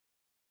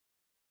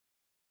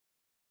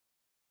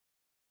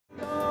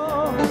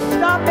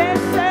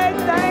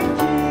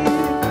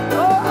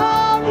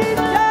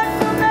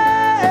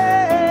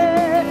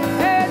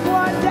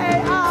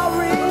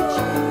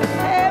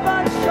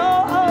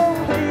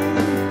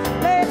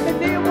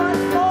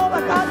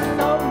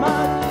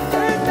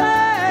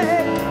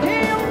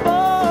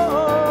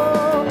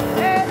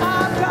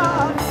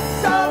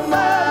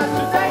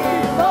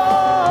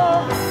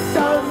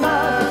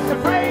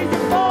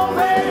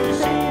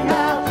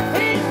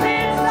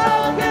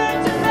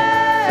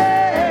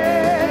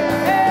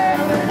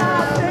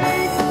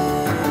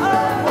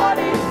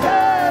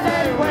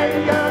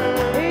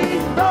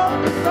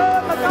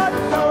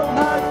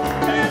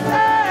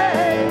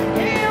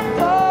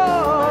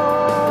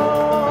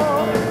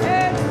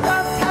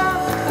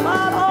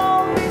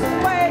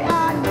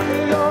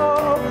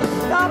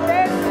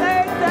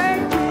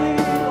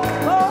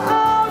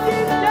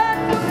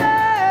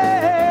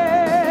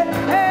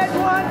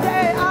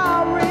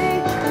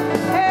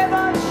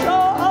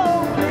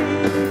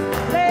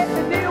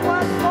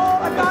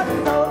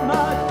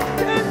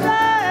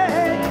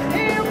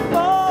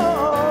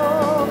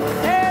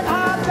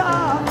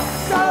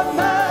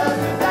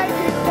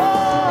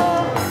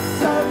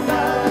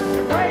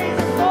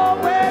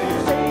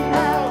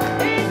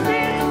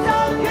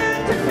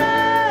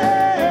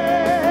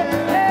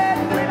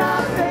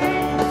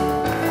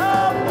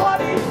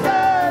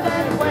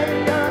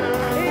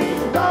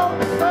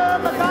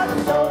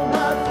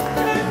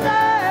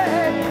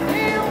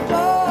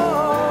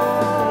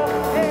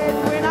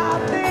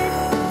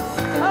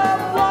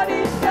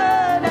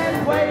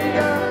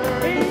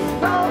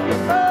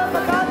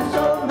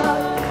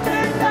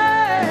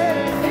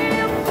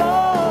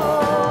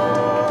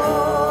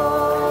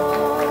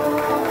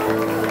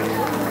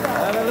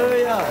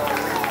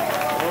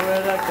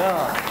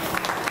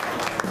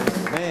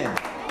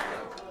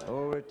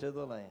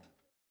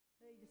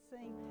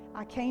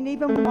I can't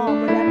even walk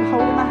without him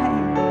holding my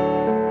hand.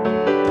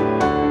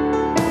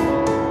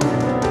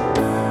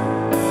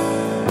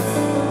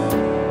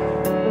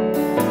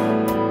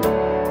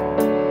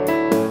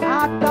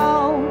 I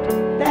thought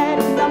that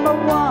number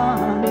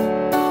one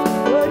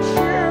would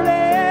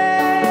surely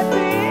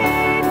be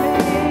me.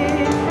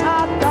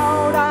 I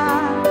thought I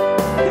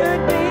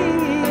could be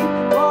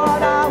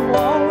what I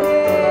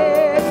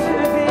wanted to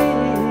be.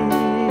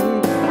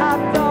 I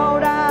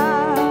thought I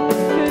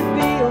could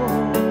build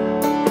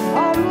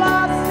on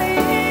life's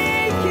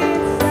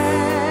sinking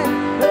sand.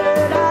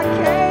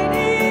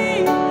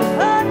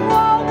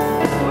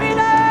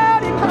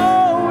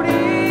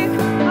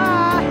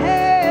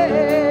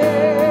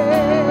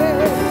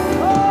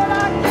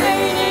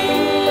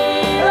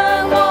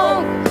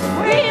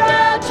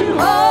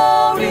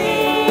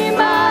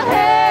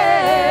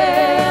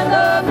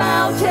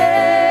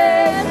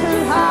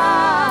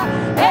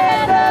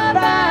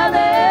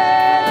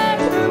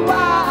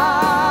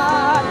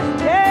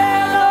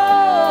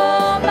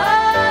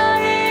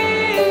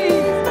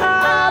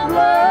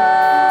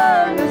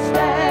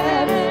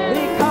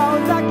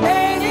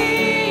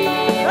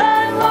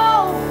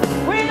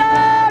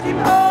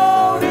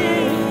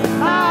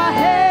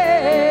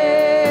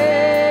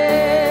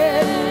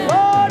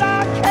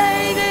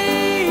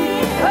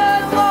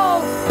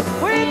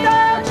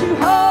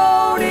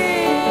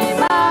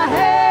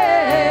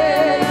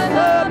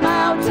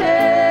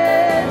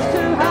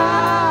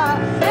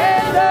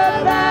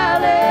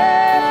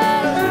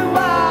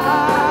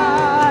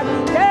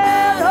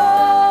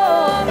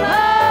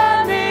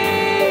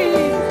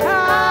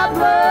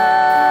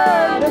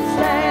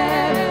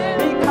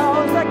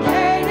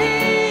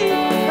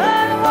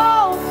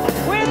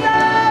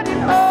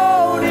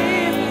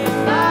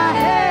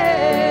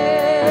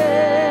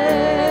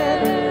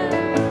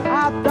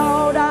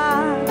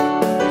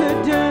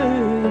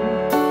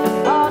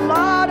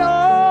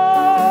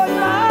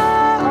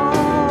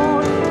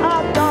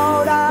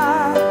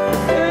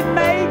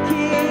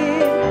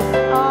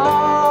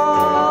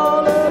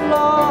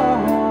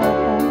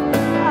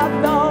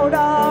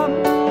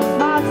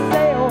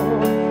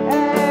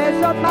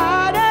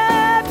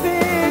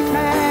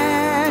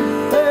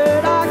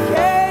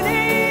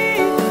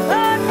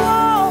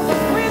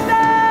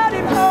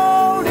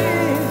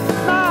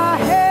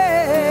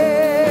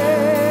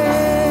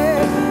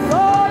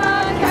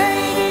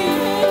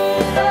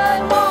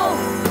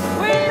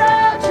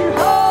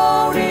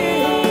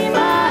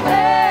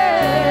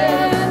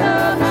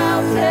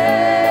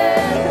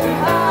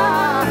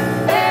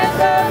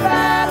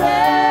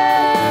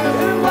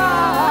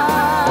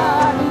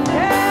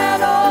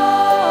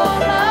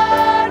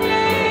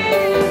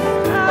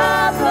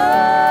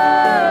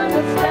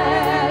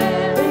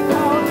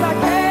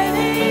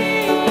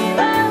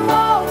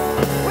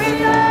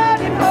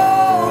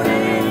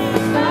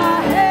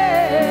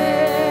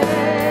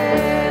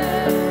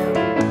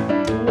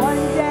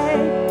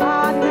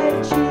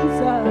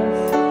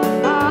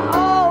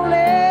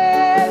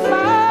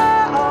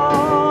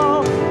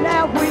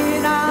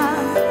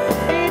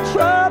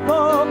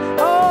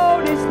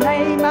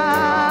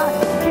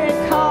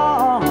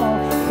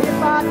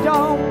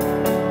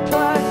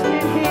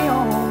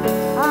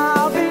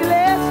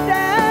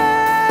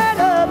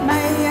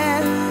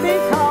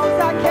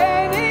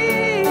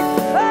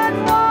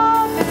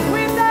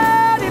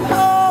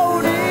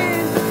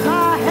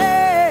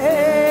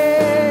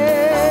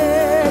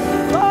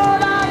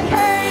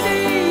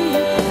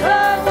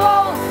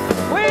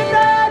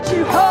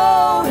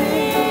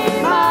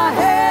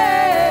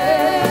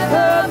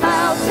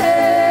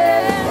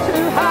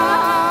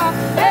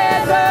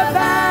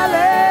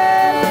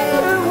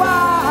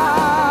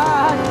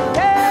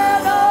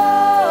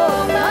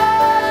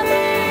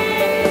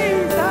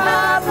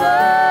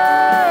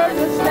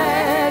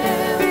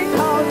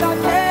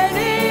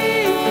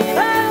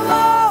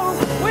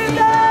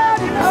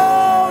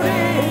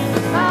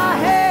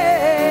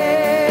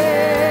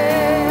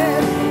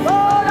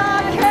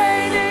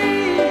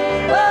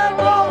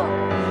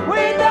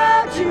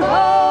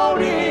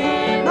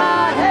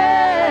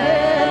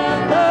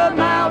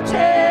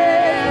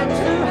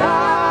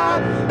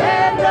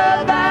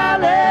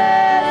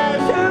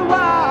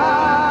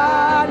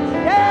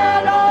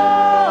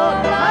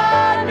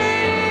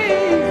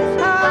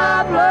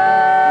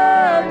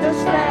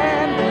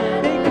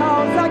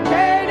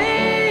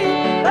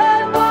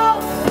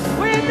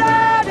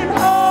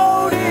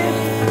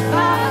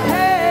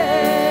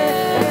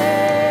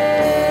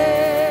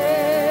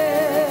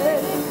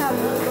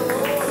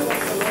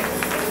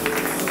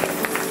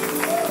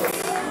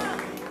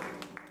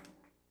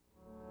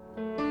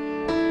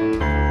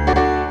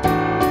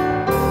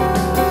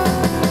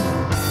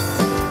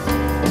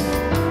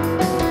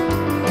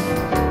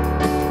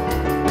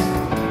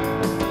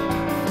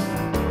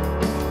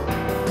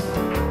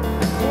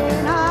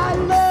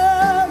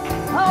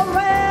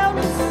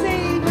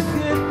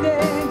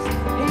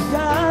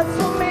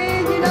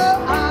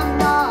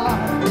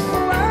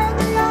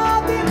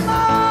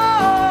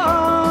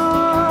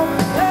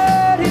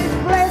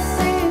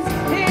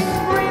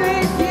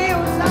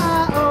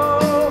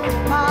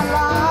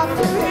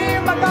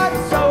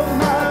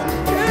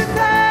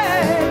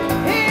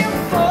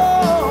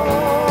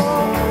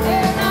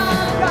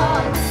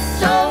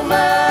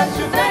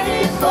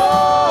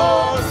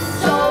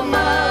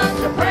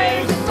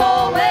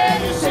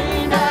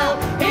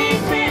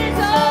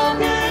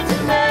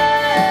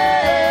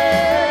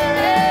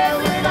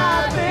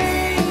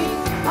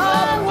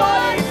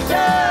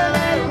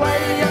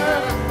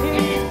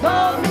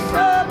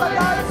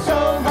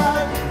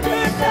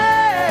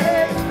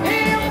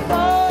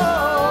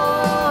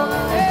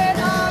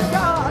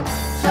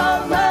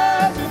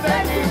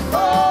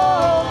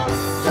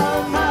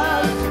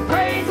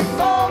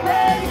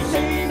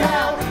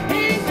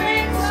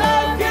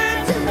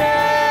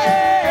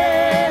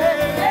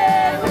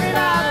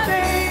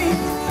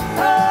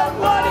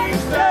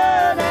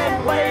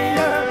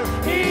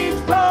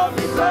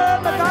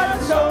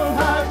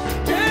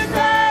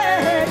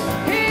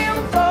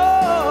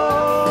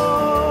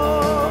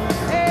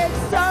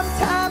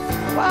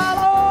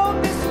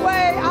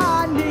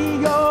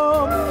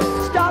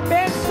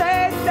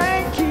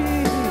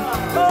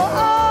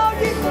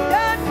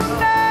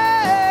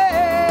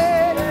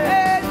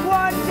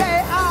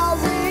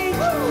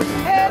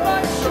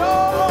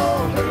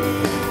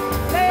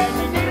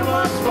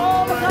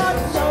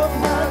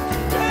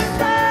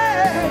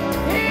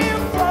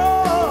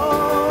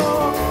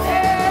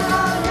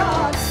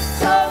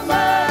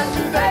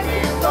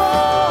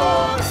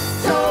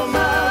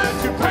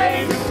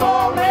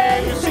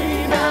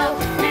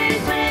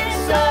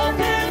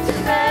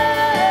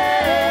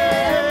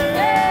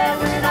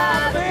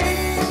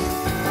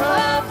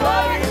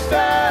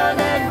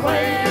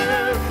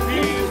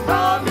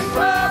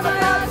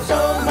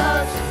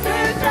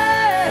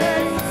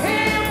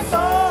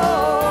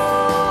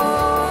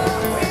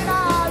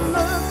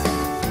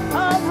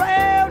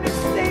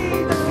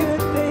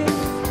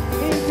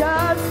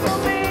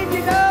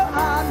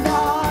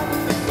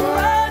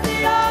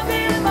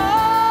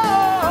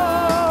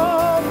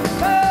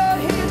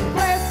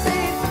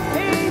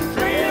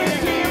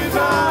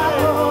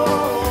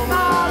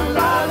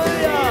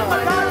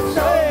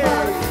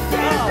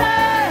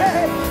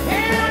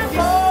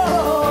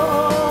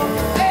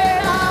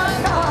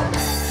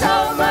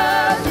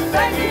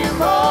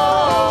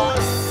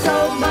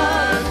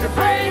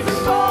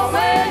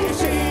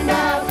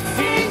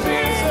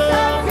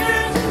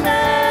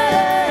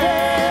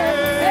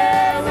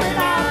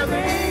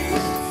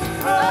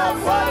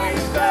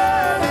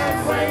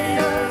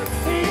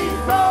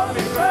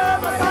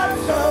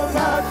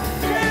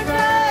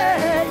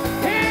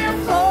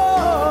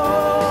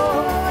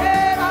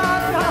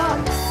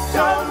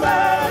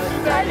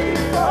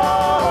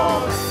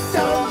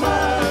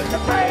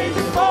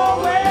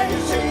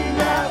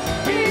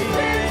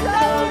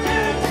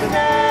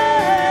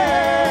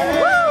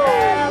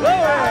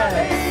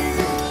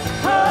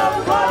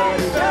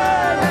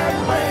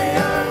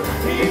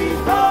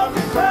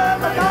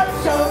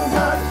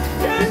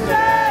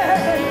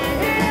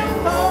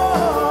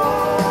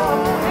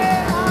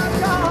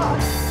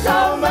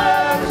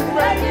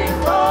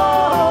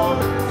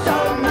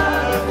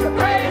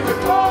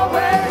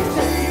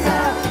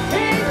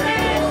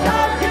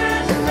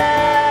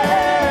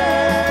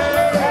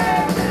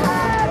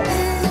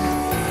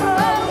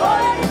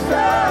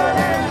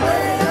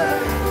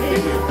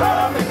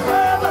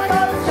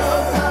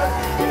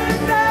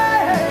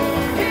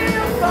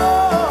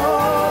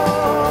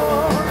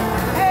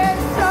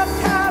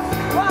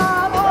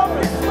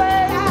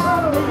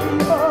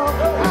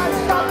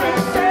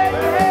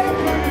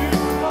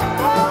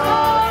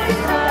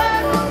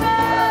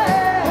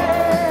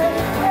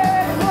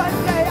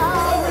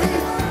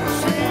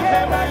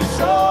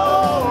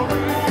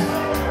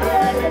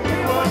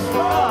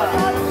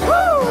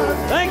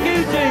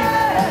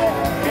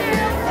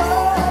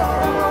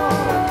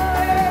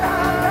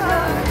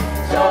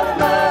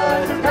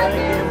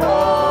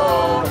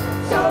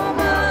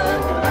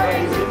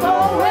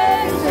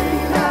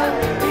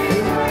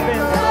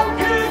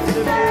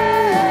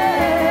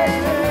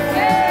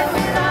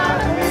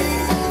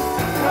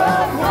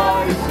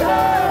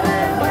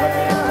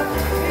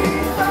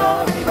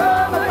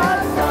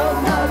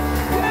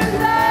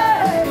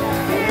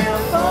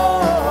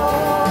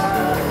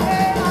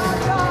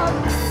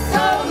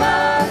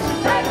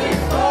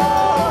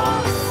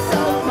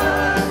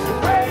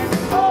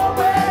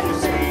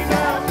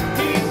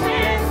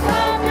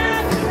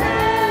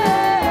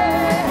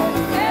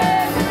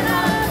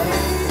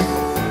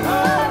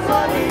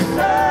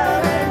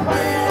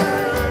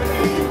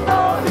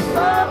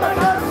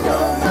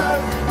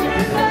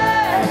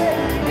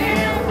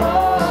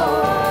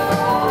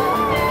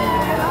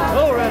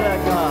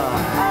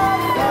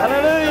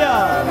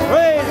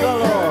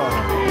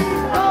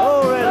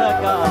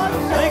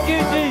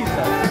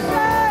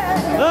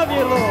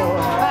 you, Lord.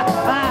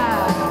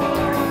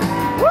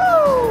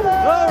 Woo!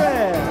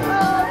 Glory.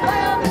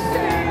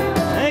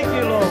 Thank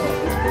you, Lord.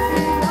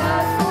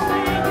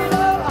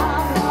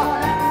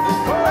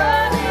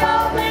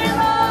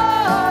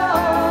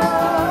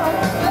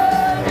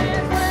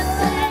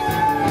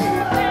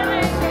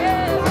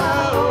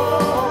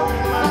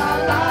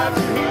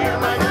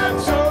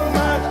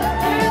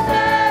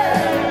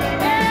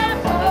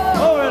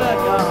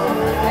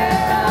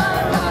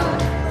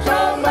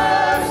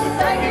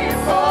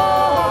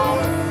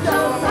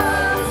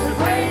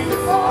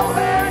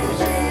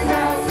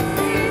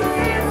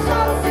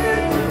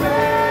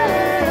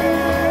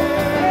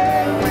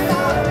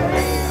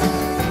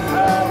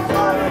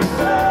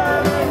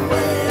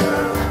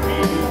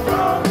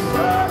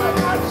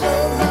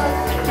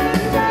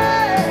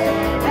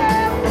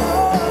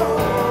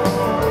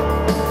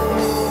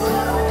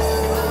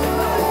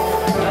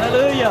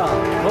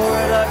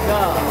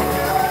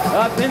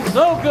 God's been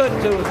so good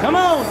to us. Come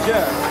on,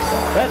 church.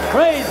 Let's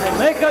praise Him.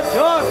 Make a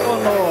joyful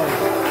noise.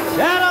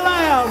 Shout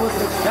aloud with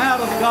the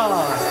shout of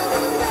God.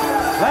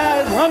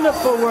 By His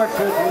wonderful works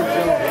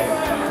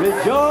rejoice.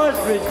 Rejoice,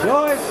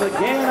 rejoice.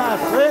 Again I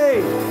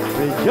say,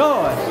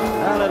 rejoice.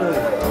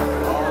 Hallelujah.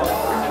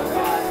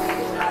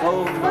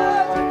 Oh,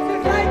 my,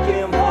 thank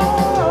Him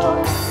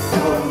for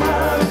so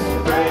much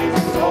praise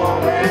His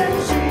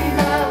already seen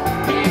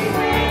now. He's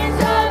been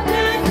so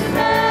good to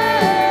me.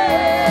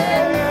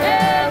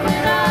 And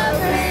when I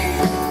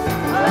think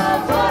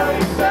of what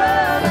He's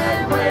done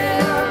and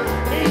where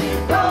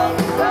He's gone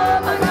from,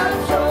 I got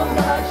so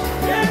much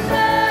to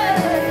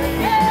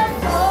thank Him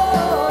for.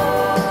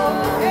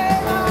 And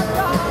I got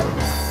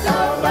so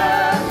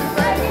much to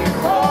thank Him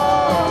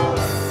for.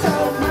 So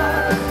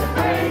much to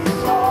praise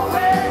His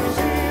already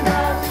seen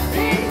now.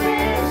 He's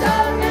been so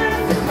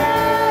good to me.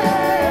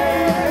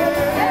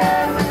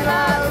 And when I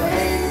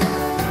think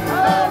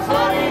of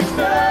what He's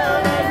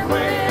done and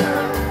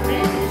where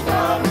He's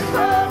come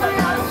from, I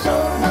got so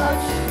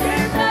much to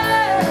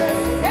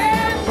thank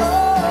Him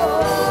for.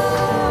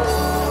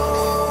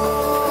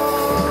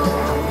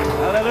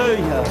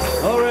 Hallelujah.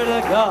 Glory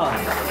to God.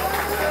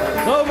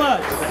 There's so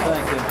much to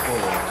thank Him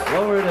for.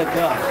 Glory to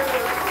God.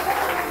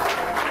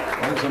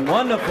 And some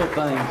wonderful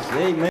things.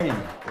 Amen.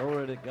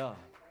 Glory to God.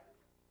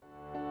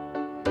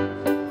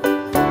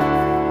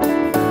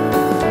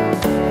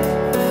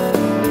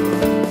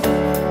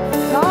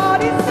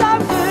 God is so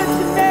good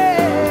to me.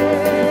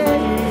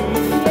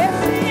 Yes,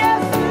 He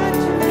is good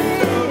to me.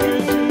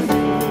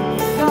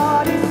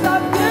 God is so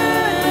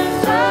good,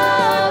 so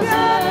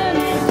good.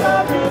 He's so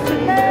good to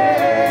me.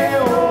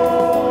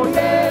 Oh,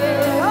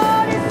 yeah.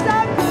 God is so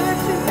good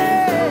to me.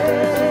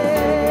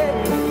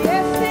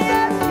 Yes, He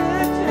is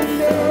good to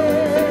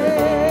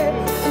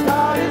me.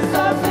 God is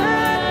so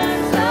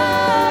good,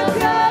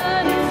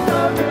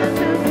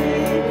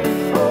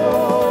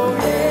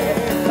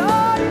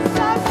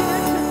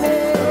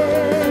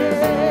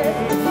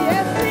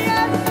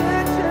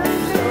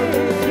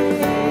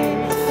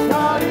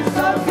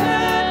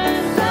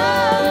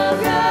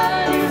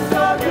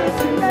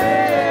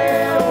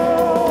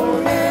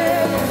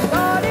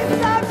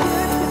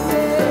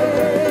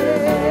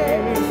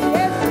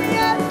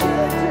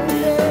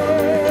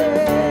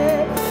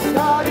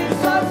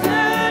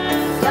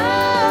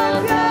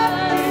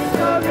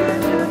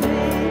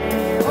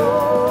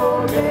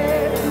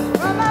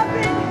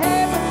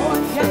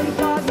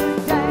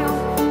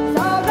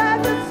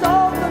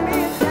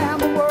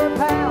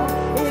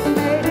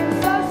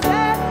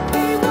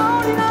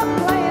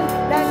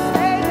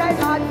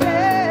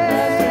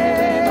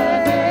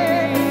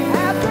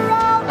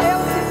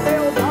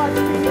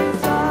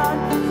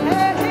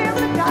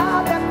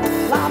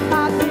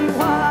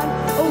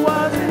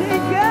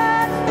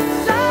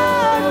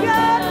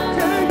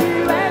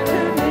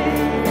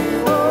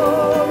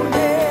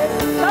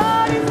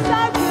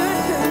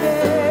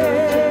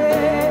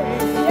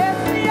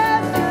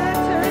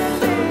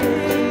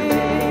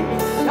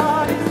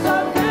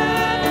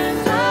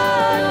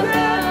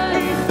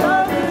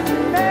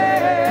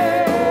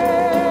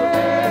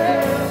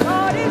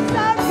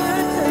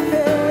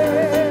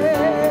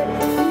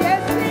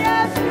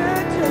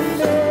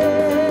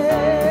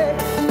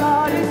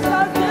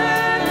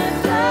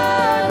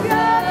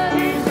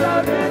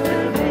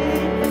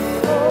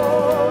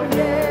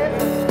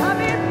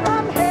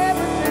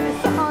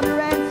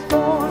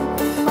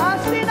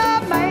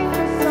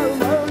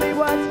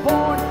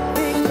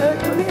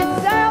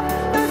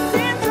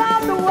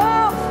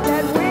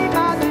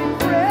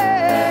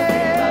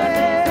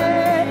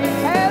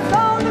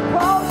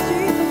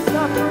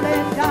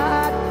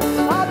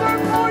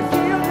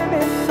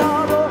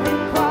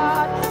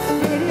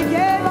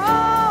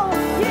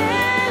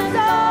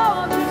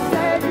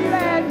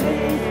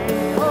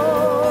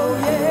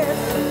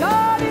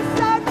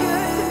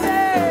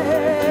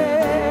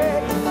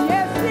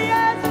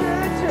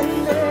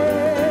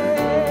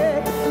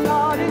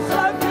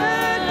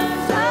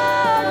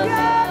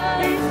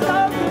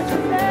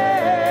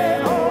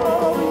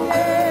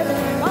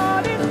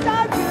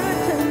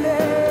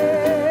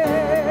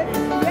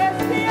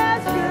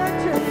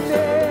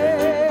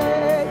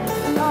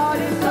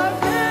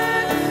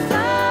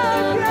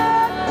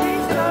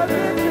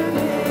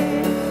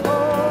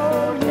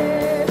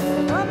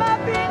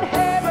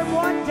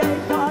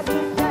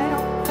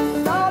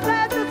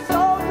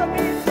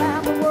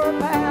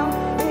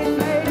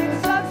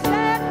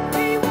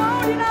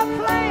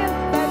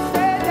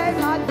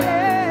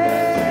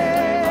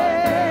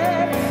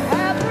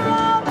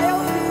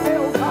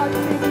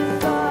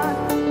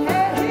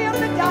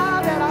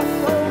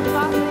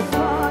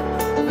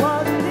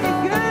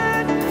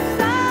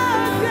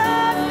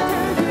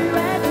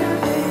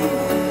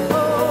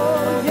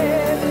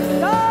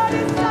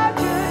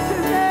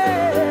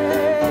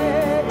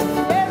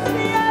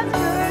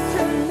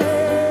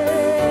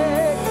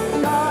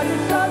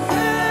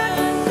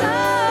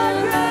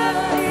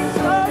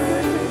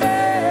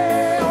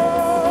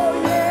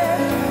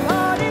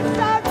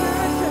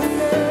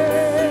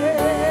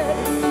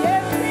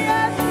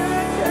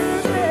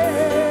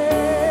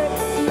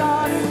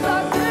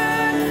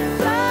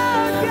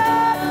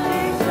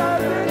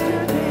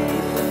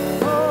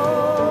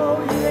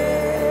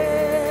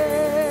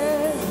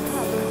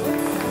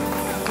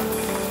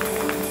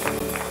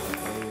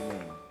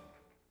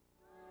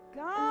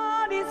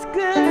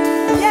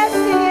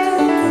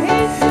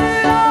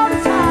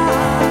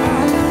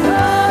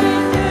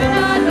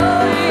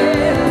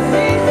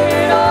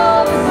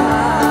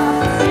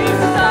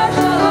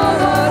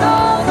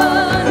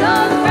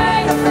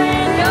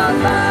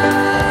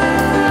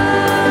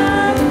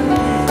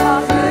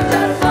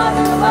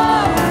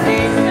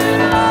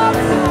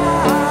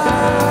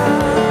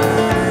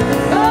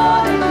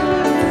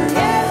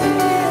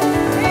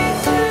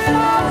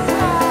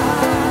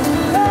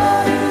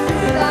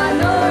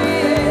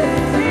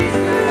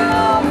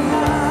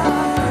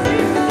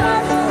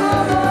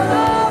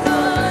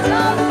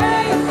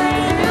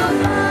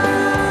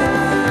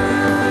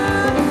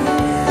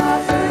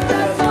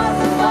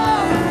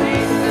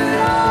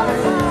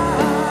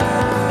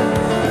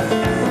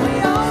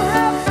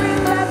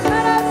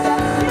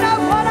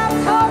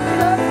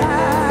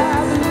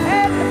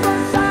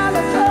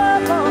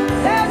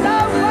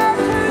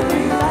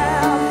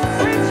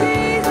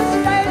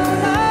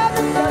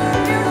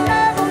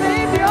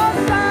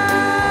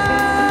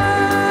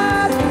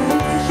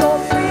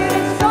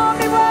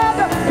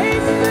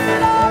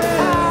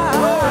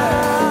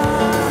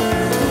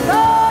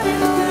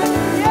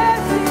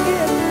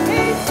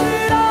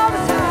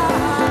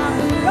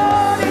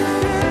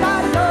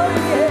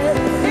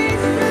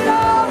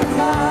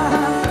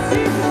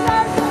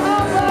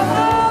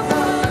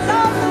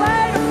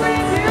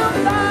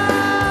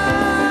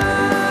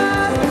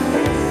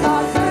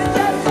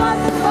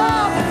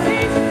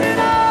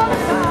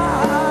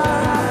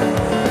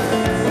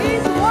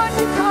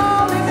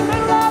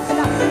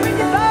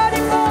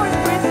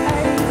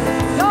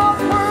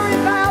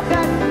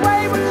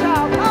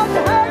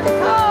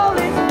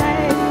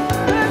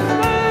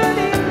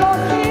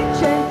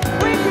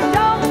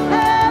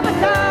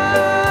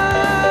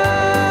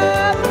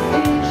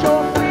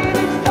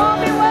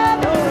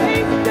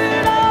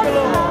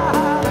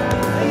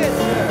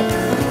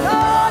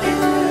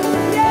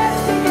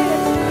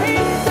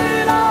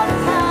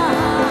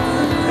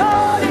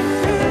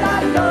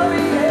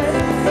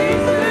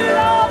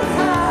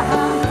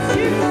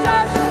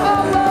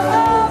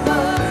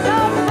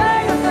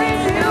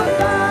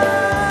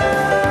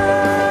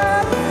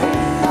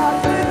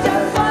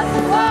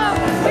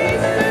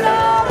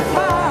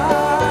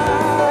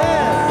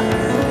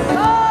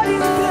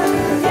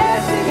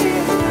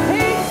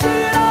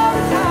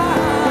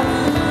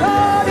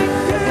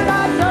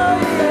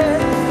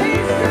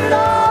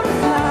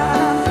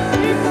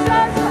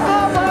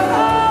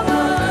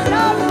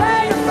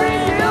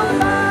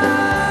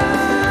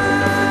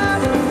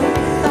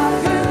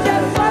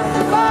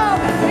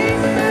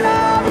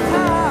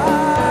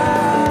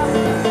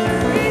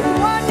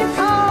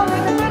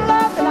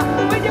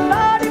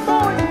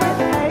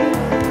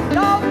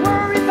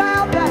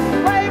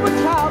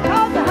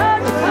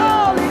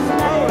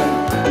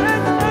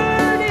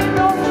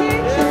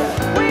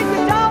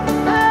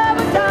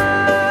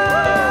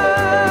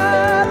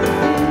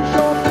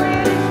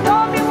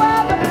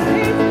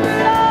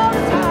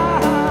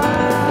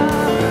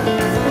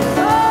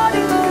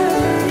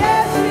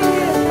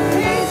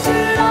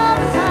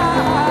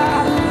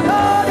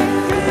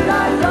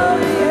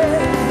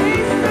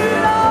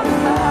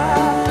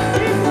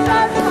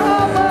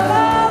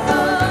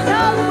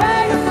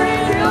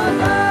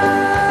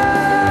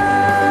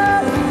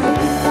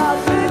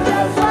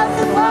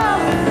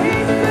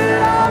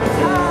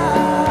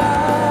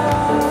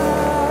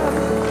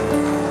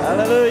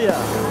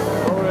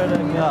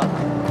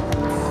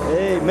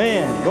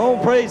 Amen. Go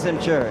and praise Him,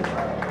 church.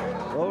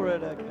 Glory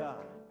to God.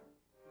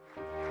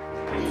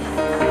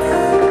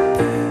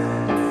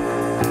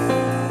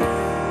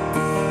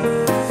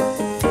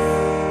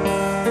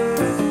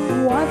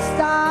 Once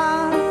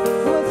I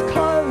was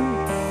clothed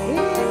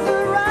in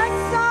the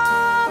ranks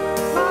of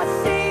my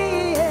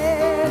sin,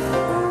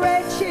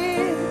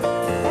 wretched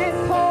and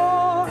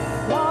poor,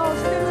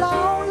 lost and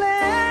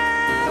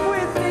lonely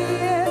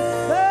within,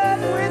 but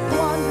with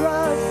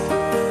wondrous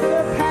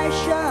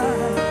compassion,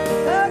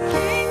 the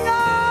King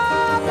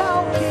of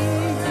all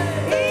kings,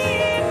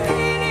 in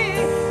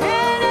pity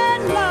and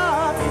in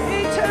love, He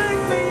took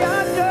me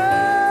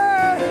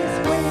under His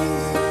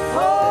wings.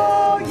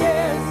 Oh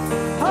yes,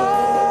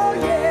 oh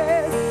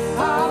yes,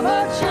 I'm a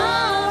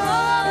child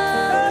of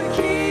the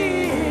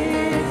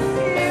King.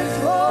 His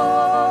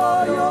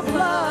royal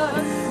blood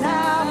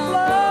now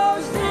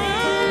flows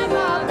through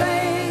my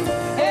veins,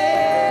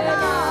 and I,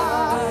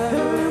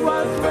 who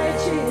was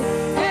wretched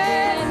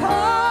and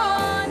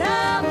poor,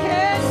 now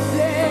can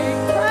sing.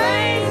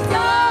 Praise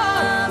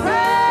God,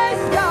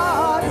 praise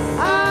God.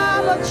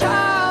 I'm a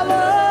child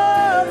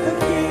of the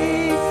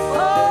King.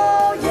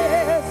 Oh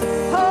yes,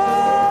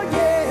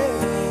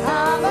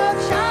 I'm a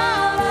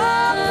child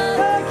of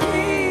the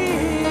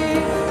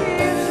King.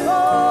 His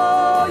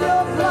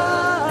royal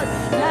blood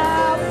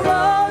now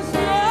flows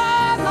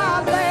through my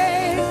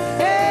veins,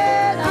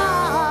 and I,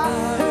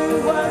 who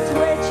was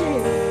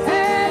wretched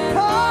and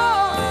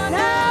poor,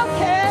 now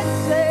can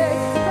sing.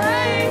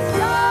 Praise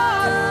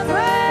God,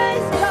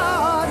 praise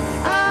God.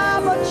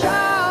 I'm a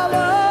child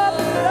of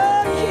the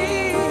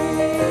King.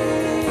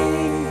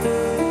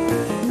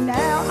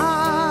 Now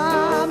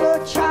I'm a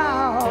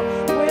child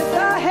with a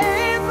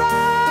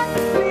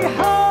heavenly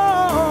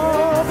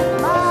home.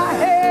 My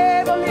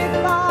heavenly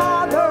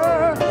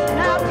Father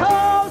now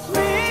calls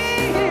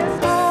me His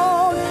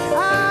own.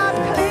 I'm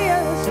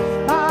cleansed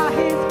by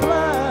His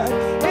blood,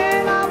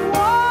 and I'm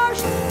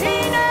washed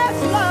in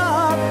His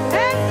love.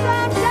 And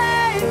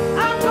someday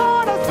I'm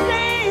gonna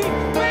sing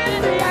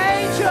with the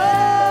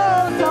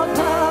angels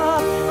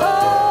above.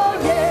 Oh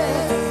yes,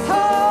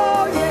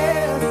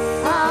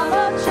 I'm a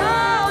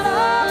child of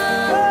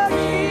the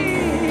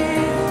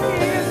King.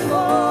 His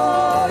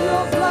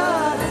royal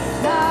blood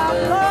now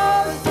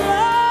flows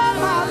through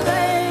my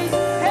veins,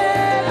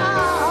 and I,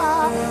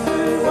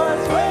 who was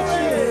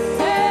wretched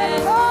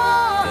and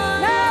poor,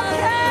 now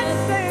can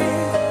sing.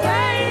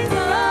 Praise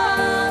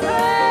God,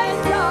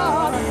 praise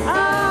God.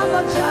 I'm a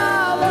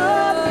child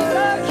of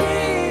the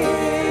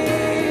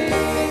King.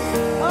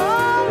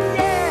 Oh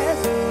yes,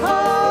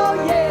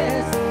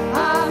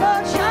 I'm a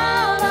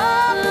child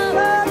of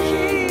the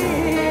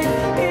King.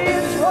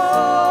 His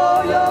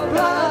royal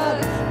blood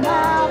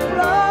now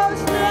flows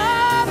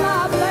through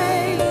my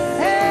veins,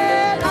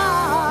 and I,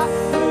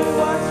 who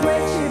was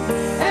wretched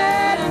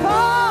and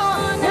poor,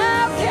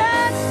 now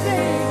can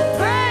sing.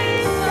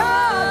 Praise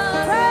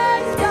God,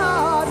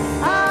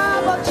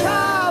 I'm a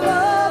child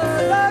of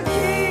the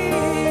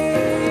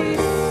King.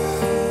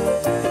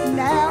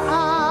 Now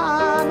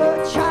I'm a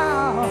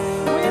child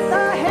with a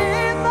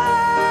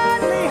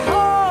heavenly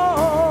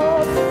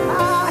home.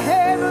 My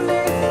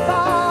heavenly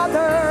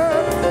Father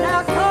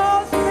now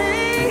calls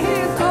me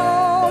His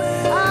own.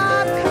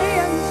 I'm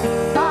cleansed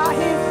by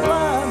His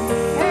blood,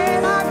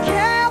 and I'm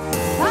kept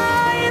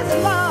by His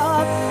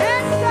love.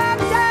 And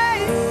someday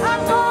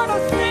I'm gonna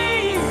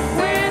sing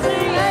with the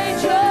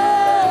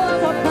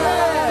angels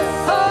above.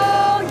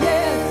 Oh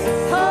yes,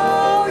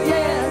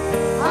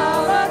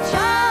 I'm a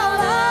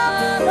child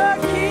of the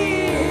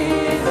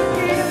King.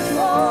 His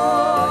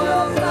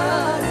royal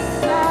blood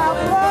now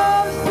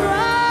flows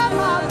through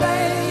my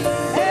veins,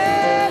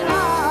 and I,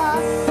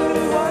 who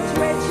was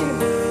wretched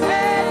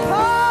and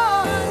poor,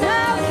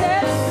 now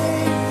can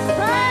sing.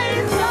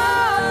 Praise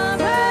God,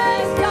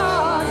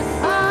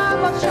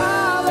 I'm a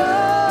child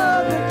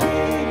of the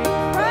King.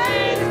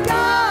 Praise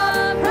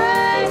God,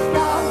 praise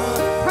God,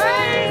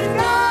 praise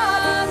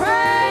God,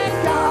 praise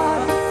God,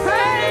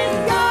 praise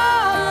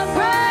God,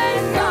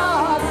 praise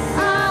God.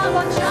 I'm a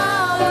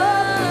child of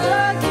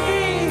the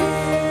King.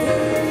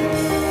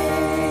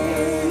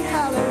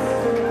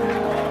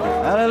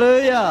 Hallelujah.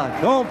 Hallelujah.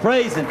 Go on,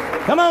 praise Him.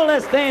 Come on,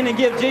 let's stand and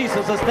give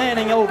Jesus a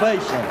standing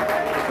ovation.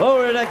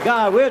 Glory to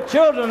God. We're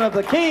children of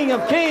the King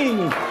of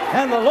Kings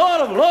and the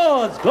Lord of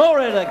Lords.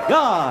 Glory to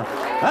God.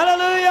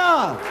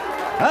 Hallelujah.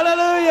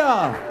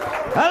 Hallelujah.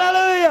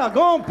 Hallelujah.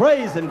 Go on,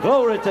 praise Him.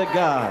 Glory to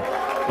God.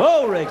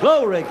 Glory,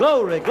 glory,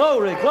 glory,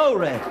 glory,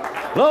 glory.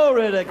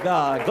 Glory to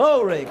God.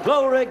 Glory,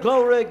 glory,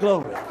 glory,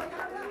 glory.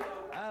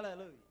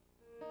 Hallelujah.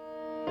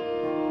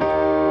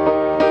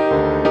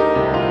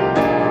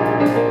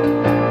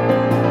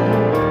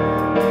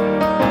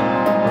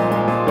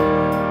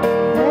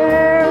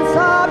 There's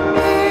a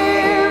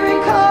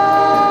miracle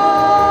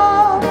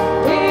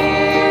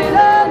in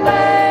the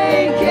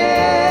making,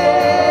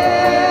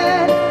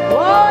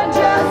 one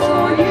just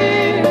for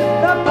you.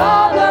 The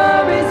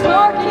Father is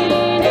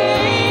working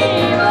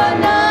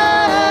even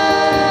now.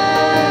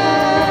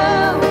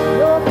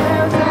 Your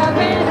prayers have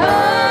been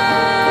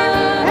heard.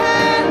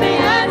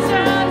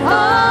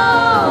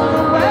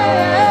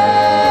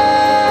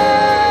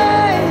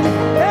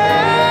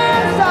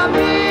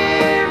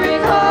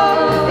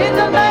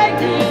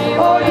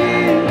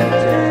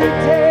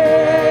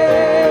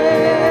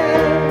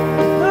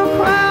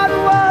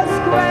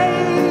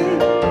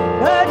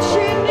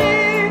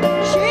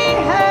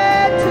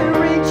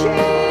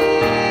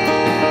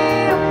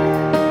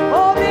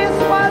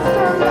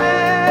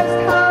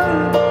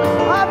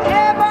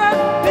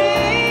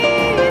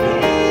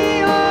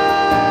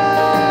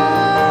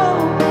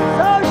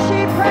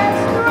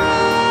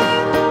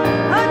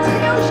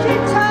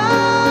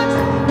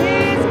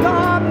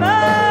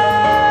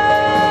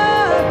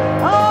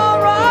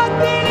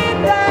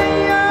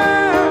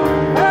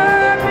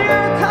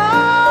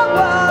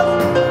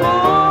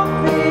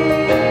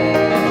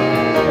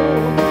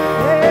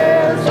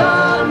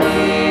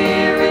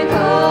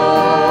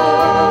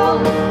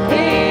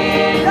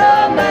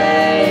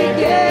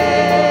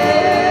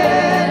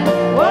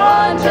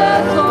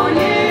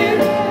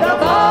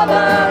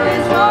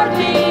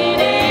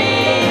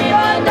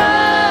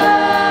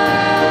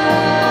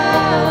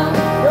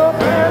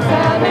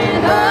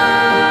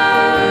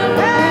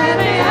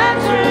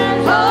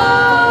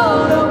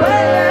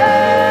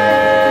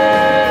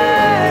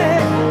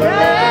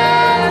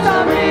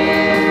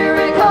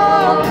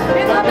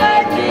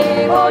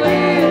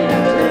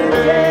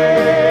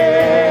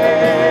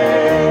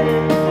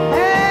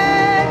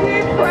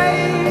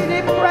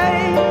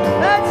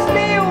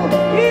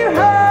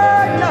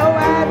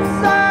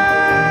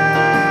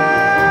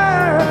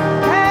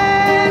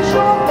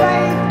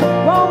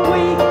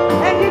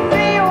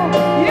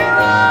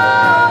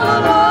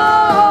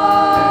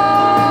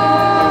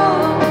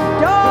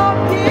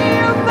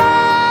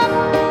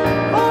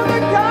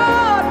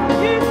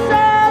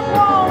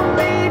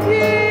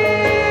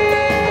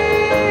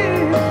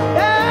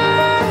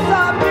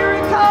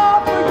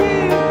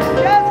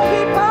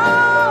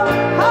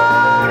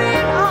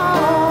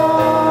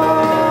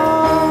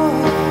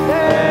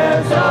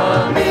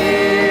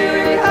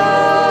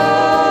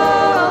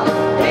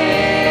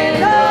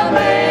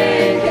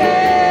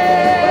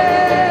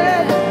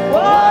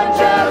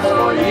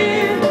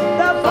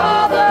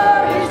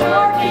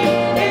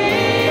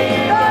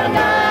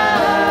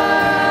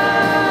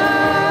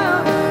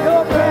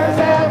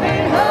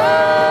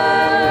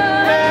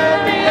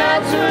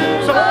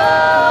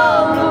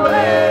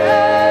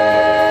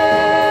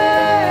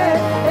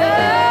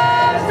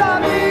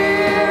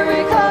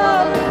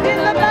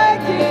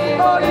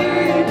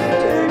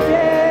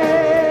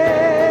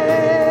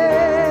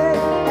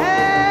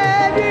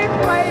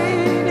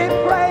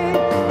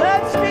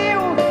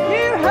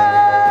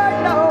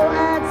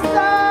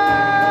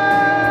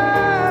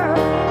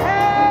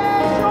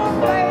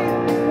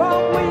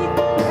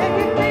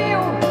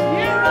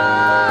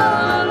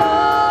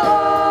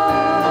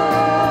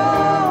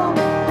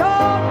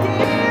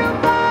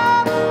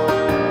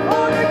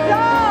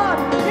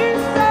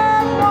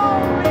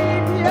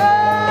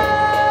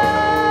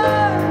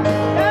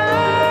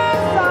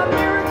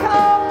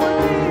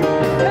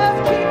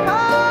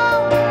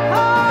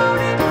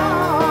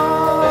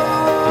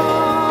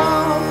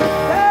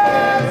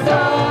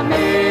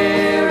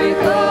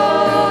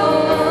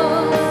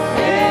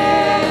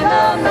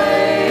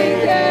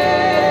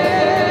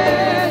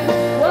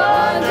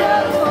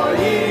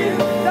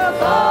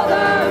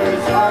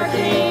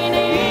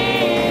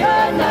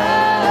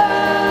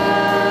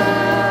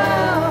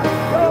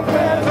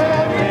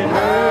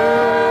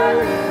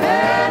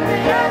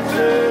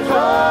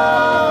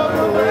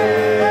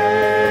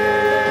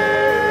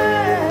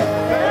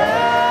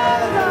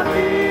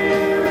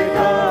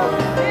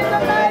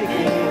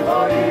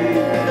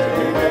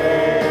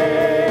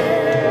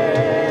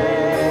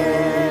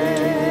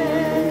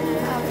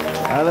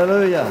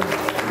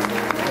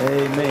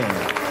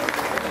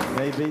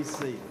 may be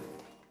seated.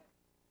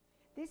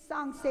 This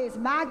song says,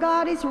 my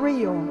God is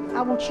real.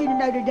 I want you to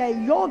know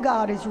today your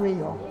God is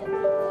real,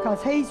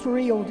 because he's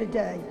real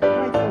today.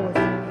 Pray for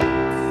us.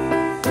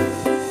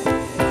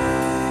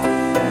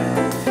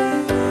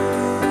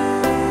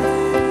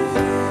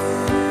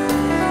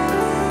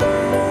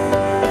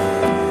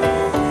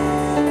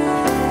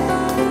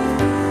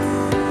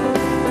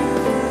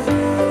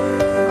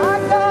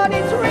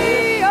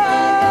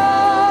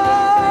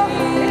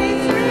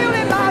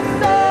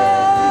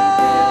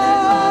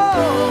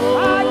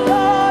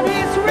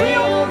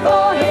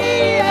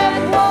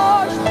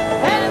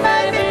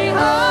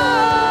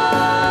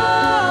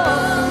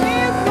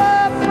 His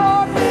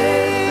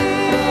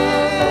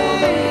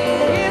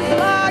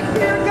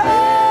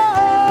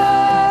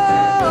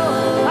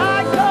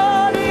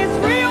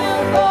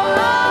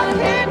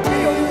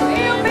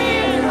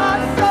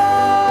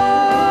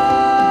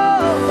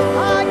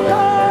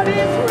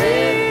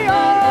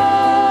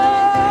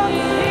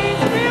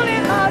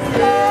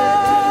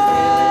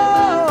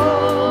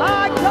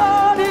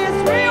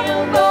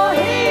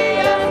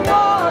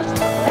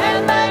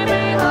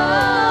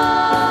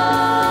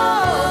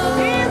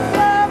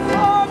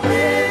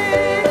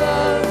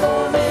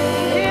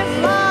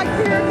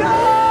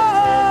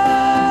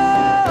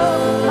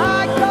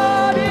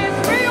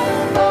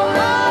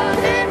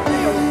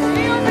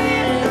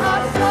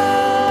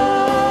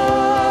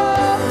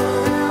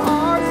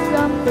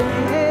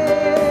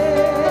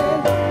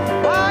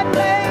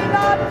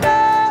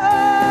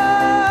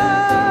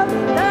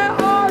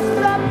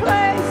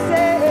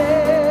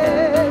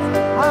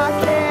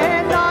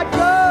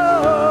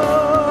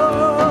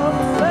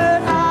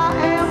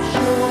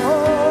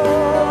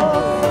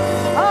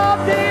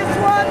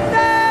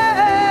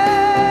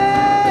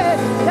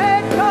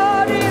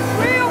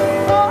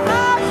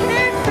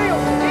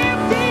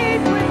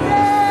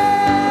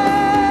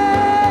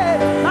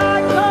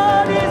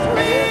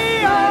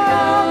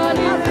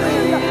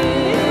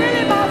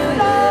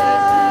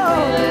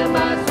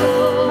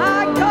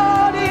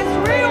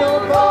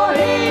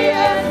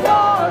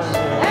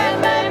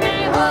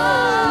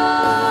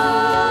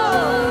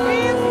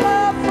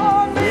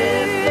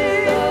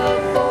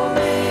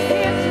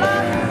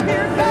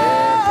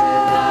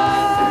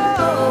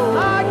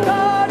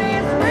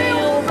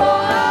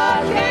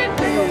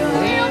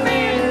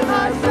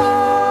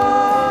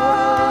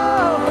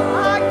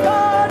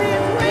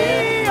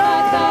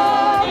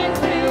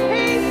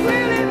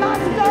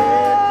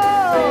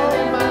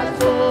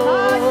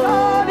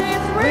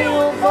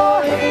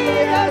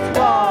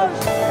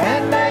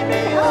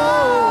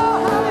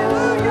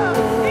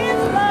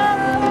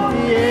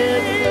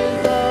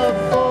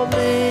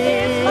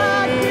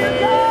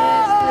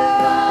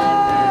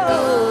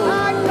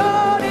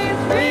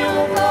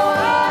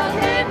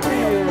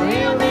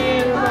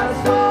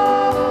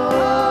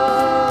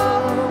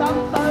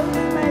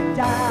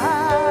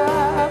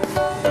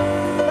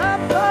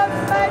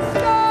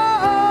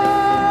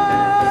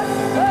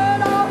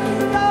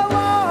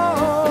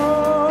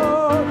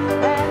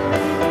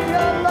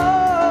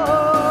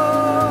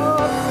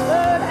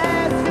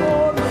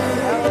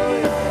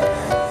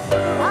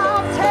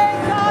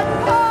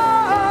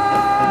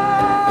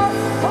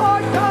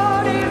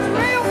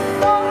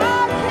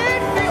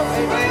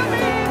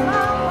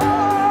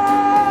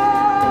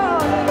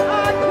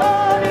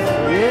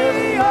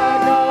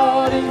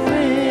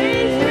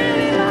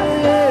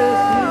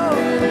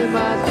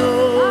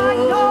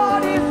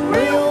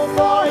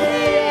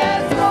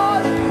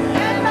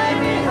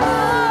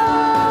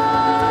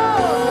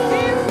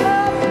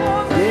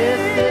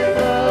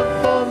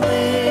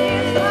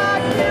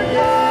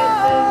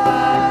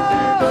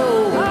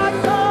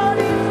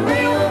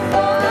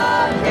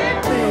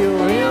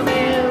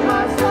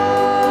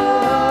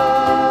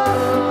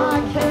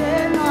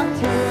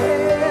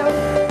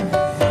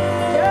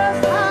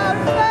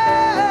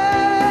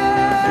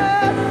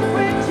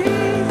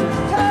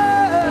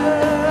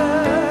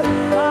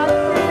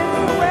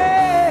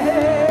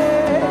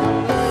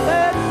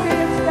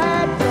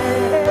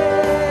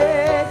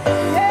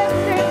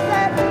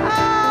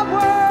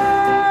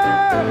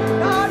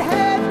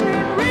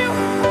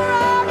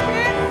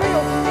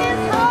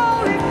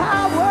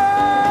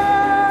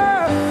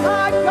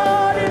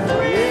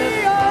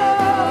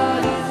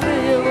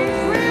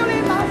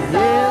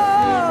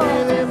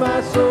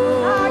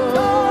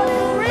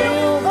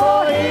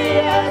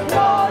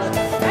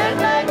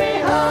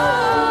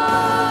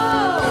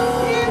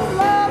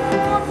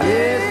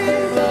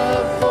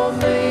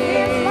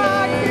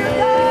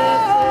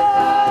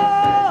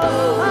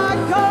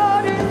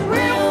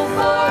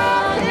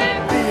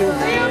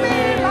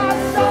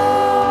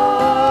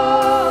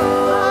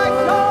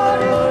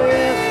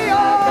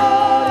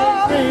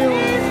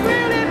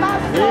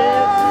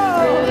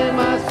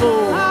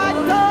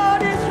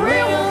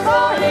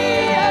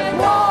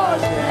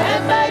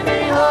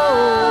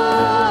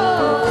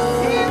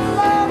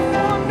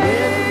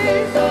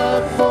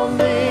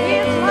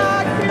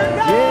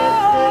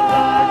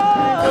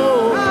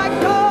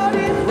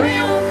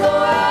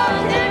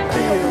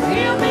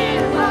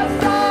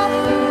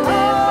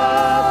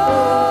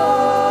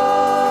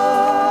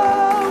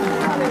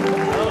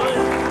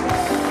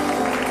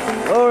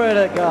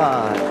to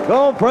God. Go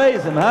on,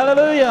 praise Him.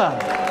 Hallelujah.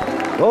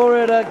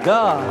 Glory to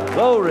God.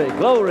 Glory,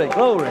 glory,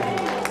 glory.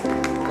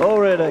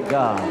 Glory to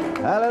God.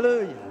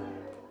 Hallelujah.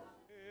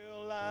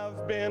 Well,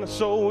 I've been a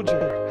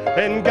soldier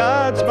in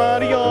God's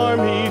mighty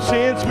army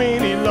since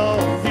many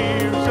long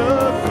years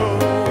ago.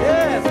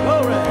 Yes,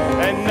 glory.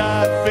 And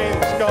I've been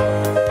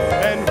scarred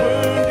and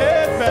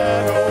wounded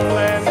battle,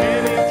 and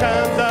many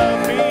times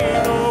I've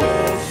been oh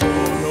so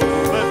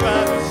low. But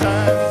by the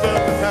signs of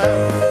the time,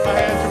 I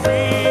had to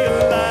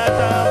realize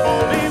I've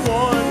only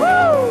one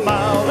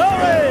mile to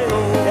go.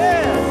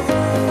 Yeah.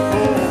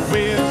 Oh,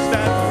 with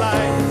that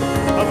light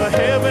of the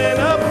heaven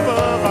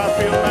above, I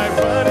feel like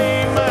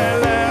running my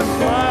last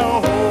mile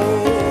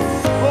home.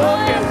 Oh,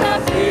 yes, I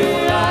feel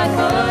like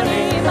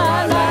running my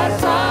last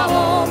mile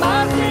home. I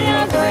see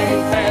a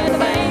great band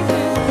of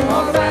angels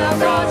all around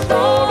God's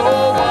throne.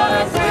 Oh, what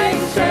a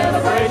great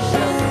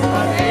celebration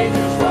when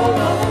angels roll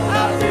on.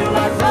 I feel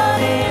like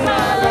running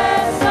my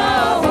last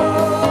mile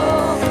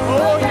home.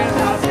 Oh, yes,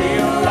 I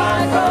feel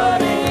like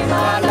running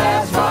my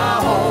last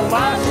mile home. I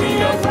see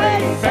a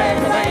great band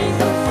of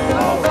angels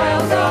all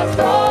around God's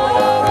throne.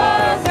 Oh, what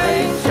a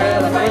great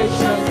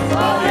celebration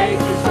when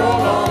angels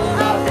roll on.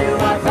 I feel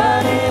like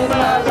running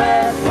my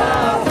last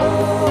mile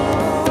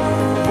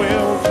home.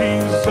 Well,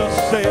 Jesus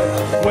said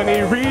when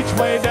He reached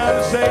way down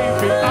to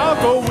save me, I'll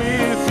go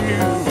with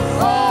you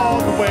all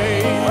the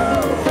way.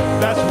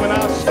 That's when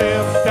I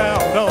stepped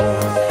out on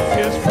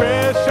His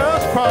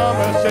precious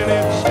promise, and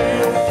it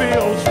still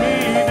fills me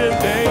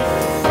today.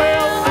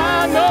 Well,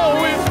 I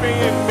know it's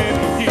been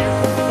many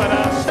years, but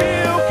I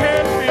still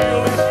can feel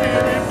His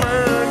Spirit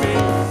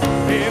burning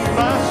in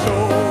my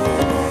soul.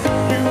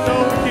 You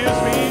know it gives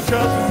me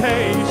just a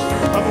taste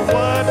of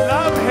what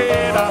lies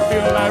ahead. I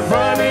feel like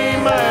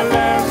running my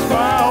last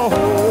mile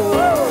home.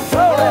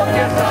 Oh,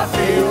 yes, I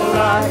feel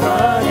like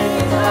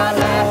running my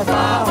last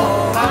mile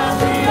home. I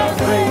see a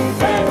great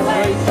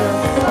celebration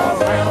all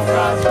around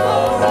God's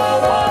throne. Oh,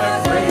 what a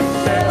great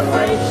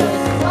celebration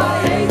my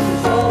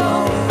angels roll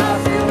on. I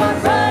feel like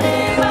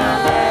running my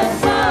last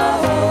mile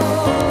home.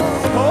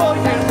 Oh,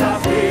 yes, I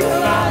feel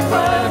like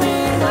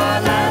running my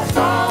last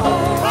mile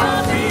home. I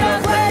see a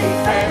great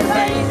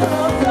celebration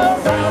all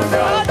around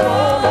God's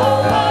throne. Oh,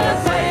 what a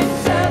great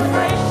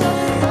celebration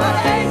my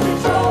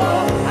angels roll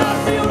on. I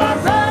feel like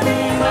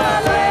running my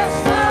last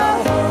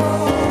mile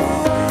home.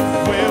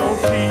 Well,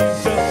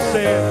 Jesus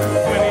said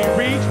when He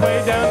reached way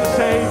down to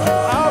save you,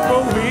 I'll go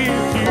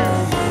with you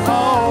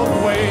all the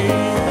way.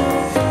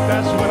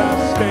 That's when I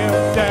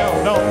stepped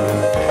down on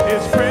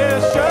His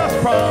precious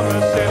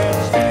promise, and it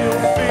still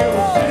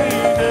fills me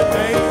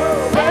today.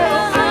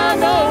 Well, I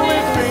know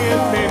it's been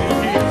many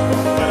years,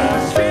 but I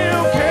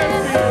still can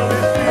feel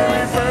His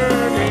Spirit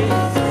burning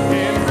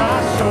in my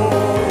soul.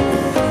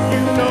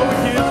 You know it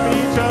gives me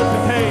just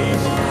a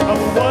taste of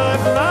what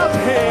lies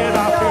ahead.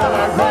 I feel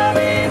like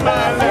running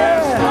my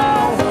last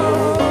mile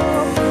home.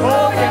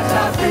 Oh, yes,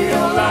 I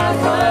feel like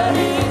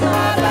running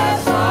my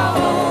last mile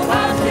home.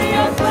 I see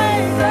a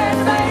great band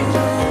of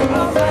angels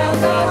around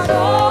God's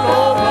throne.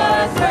 Oh, what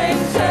a great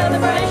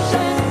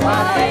celebration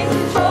while the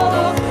angels roll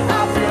on.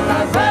 I feel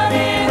like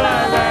running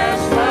my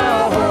last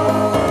mile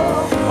home.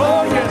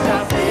 Oh, yes, I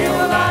feel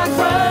like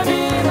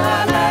running my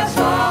last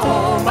mile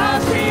home. I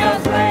see a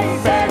great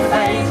band of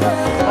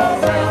angels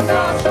around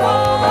God's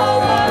throne. Oh,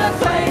 what a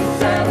great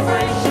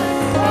celebration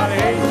while the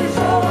angels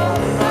roll on.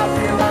 I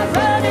feel like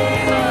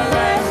running my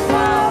last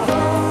mile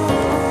home.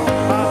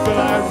 I feel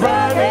like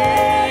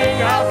running.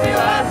 I feel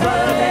like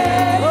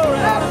running.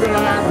 I feel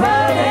like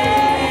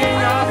running.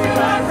 I feel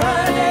like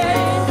running.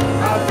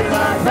 I feel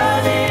like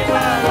running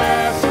my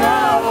last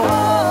mile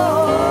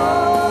home.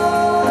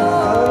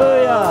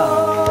 Hallelujah.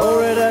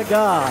 Glory to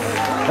God.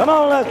 Come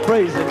on, let's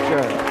praise Him,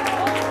 church.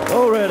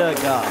 Glory to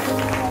God.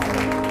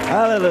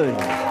 Hallelujah.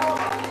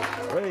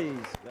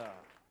 Praise God.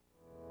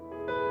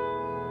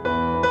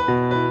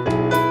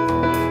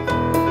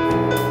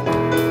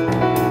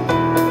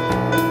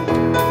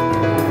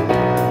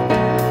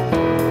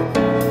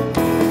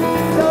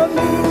 So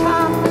many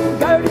times we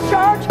go to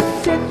church,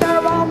 sit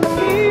there on the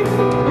pew,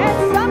 and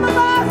some of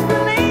us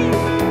believe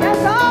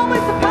that's all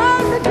we're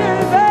supposed to do.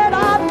 But I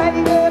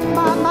made up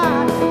my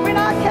mind when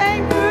I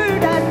came through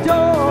that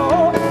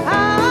door.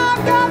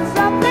 I've got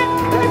something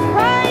to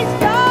praise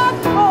God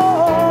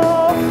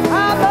for.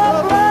 I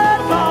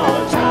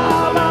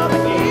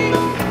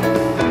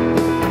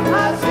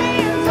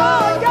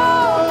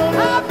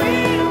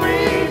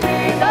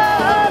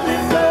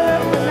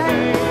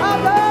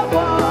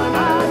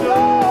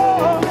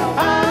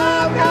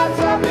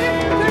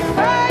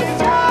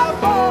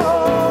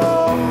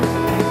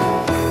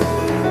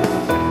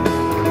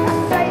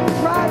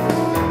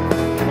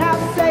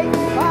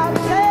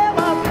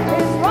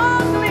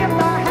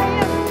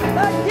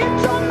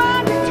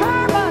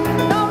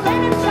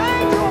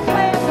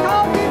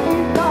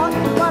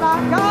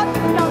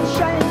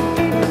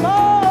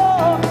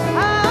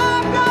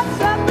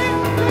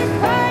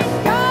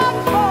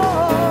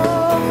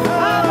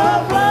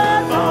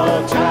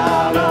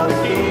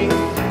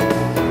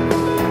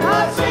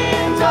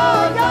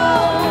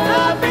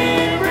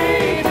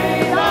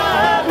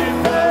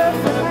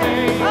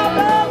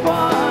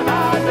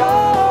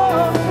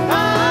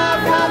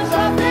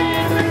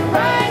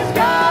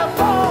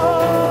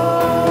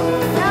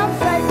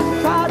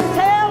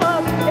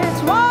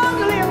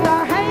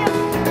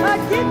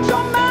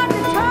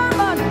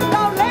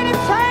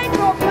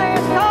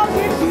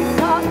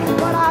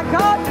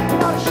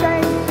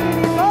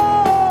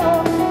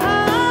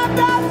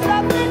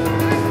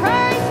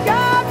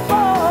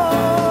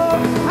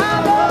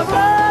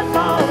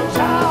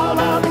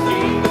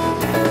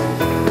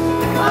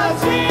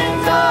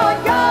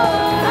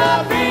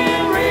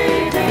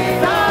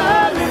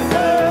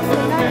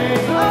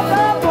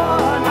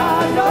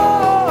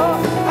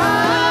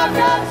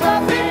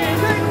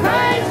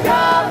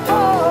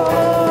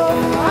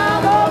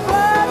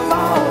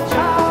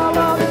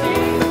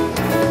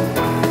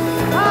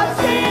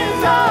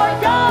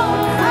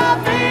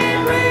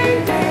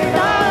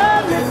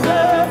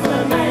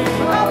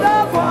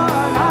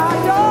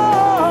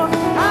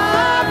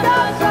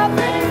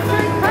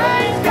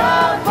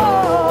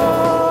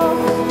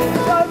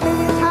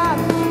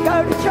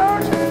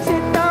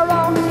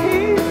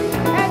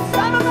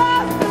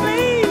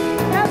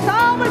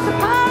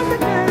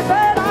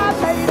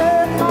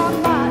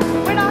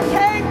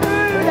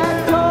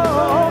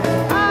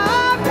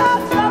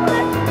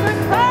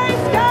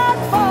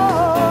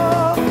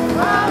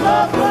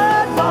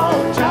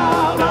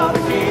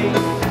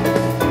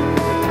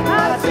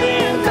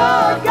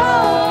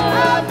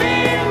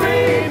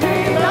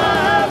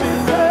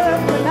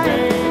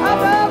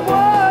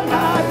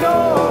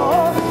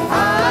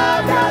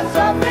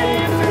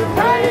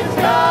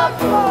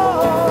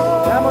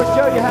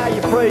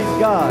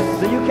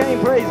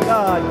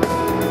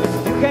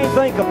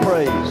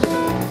praise.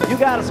 You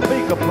got to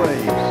speak a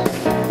praise.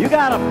 You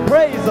got to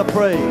praise a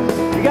praise.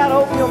 You got to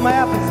open your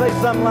mouth and say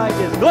something like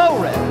this.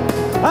 Glory.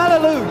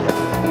 Hallelujah.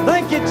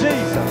 Thank you,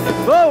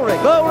 Jesus. Glory,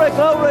 glory,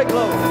 glory,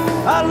 glory.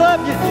 I love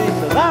you,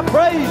 Jesus. I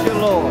praise you,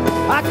 Lord.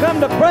 I come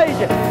to praise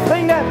you.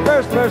 Sing that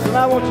first verse, and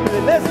I want you to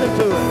listen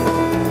to it.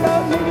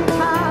 So many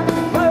times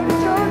we go to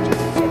church,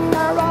 sitting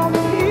there on the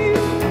pew,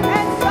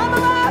 and some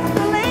of us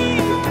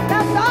believe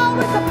that's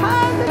always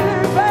supposed to do,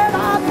 but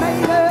I've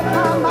made up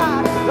my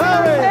mind.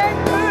 Glory. I'll take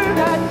through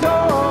that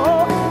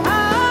door.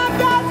 I've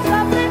got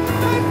something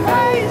to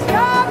praise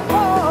God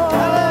for.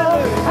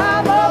 Hallelujah.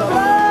 I'm a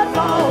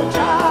blood-bought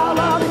child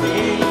of the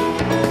King.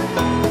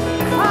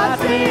 My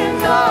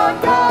sins are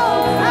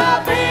gone.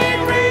 I've been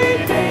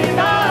redeemed.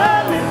 I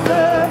lift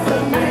up the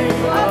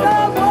name of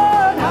the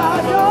one I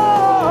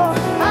adore.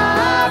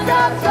 I've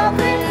got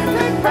something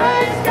to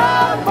praise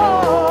God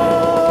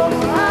for.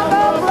 I'm a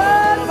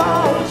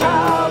blood-bought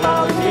child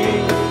of the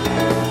King.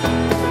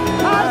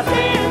 My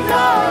sins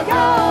are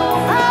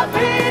gone. I've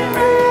been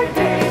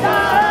redeemed. I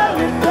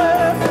lift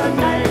up the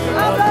name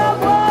of the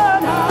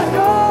one I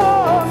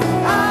adore.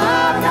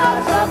 I've got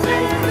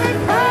something to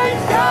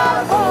praise God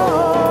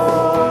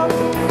for.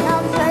 Now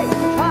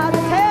Satan tried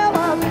to tell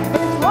us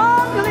it's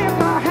wrong to lift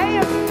our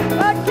hands,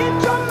 but get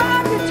your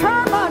mind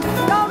determined.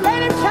 Don't let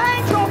him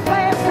change your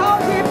plans,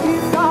 'cause if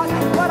you've got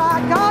what I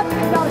got,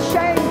 you're not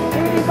ashamed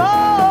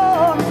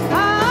anymore.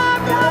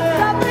 I've got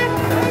something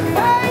to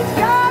praise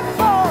God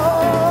for.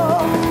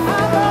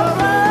 I'm a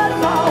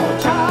blood-bought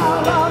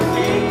child of the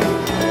King.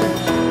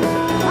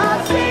 My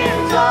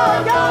sins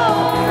are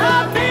gone.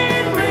 I've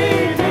been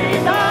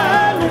redeemed. I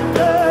lift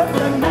up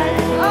the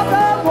name of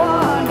the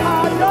one I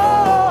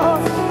adore.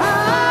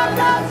 I've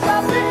got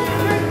something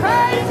to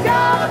praise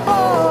God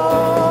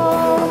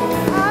for.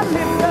 I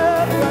lift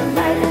up the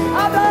name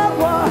of the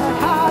one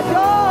I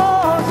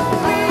adore.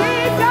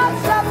 We've got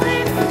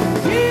something.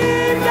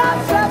 You've got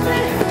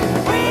something.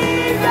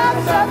 We've got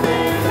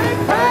something to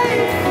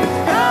praise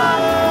God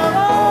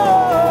for.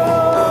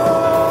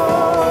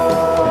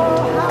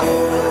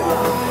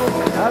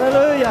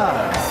 Hallelujah.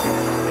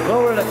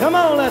 Glory to, come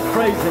on, let's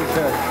praise him,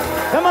 church.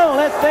 Come on,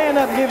 let's stand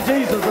up and give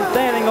Jesus a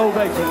standing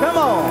ovation. Come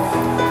on.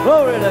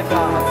 Glory to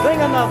God. Sing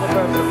another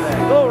verse of that.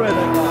 Glory to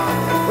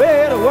God. We're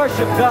here to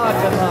worship God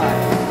tonight.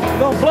 We're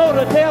going to blow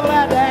the devil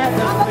out the I'm a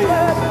atmosphere.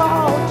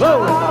 blood-bought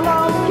Glory. child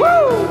of the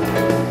King.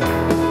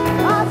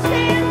 My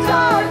sins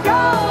are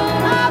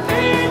gone. I've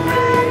been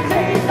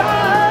redeemed. I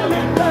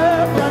lift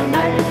up the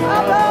name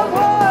of the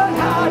one I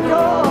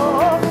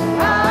adore.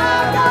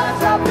 I've got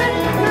something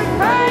to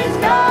praise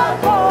God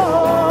for.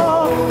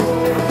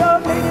 So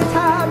many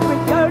times we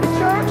go to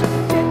church,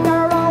 sit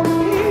there on the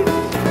pew,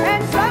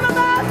 and some of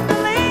us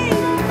believe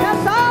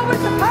that's all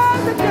we're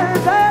supposed to do,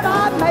 but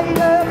I've made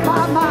up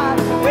my mind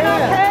when I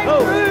Yeah. came Oh.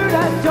 through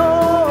that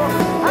door.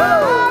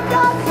 I've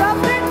got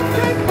something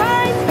to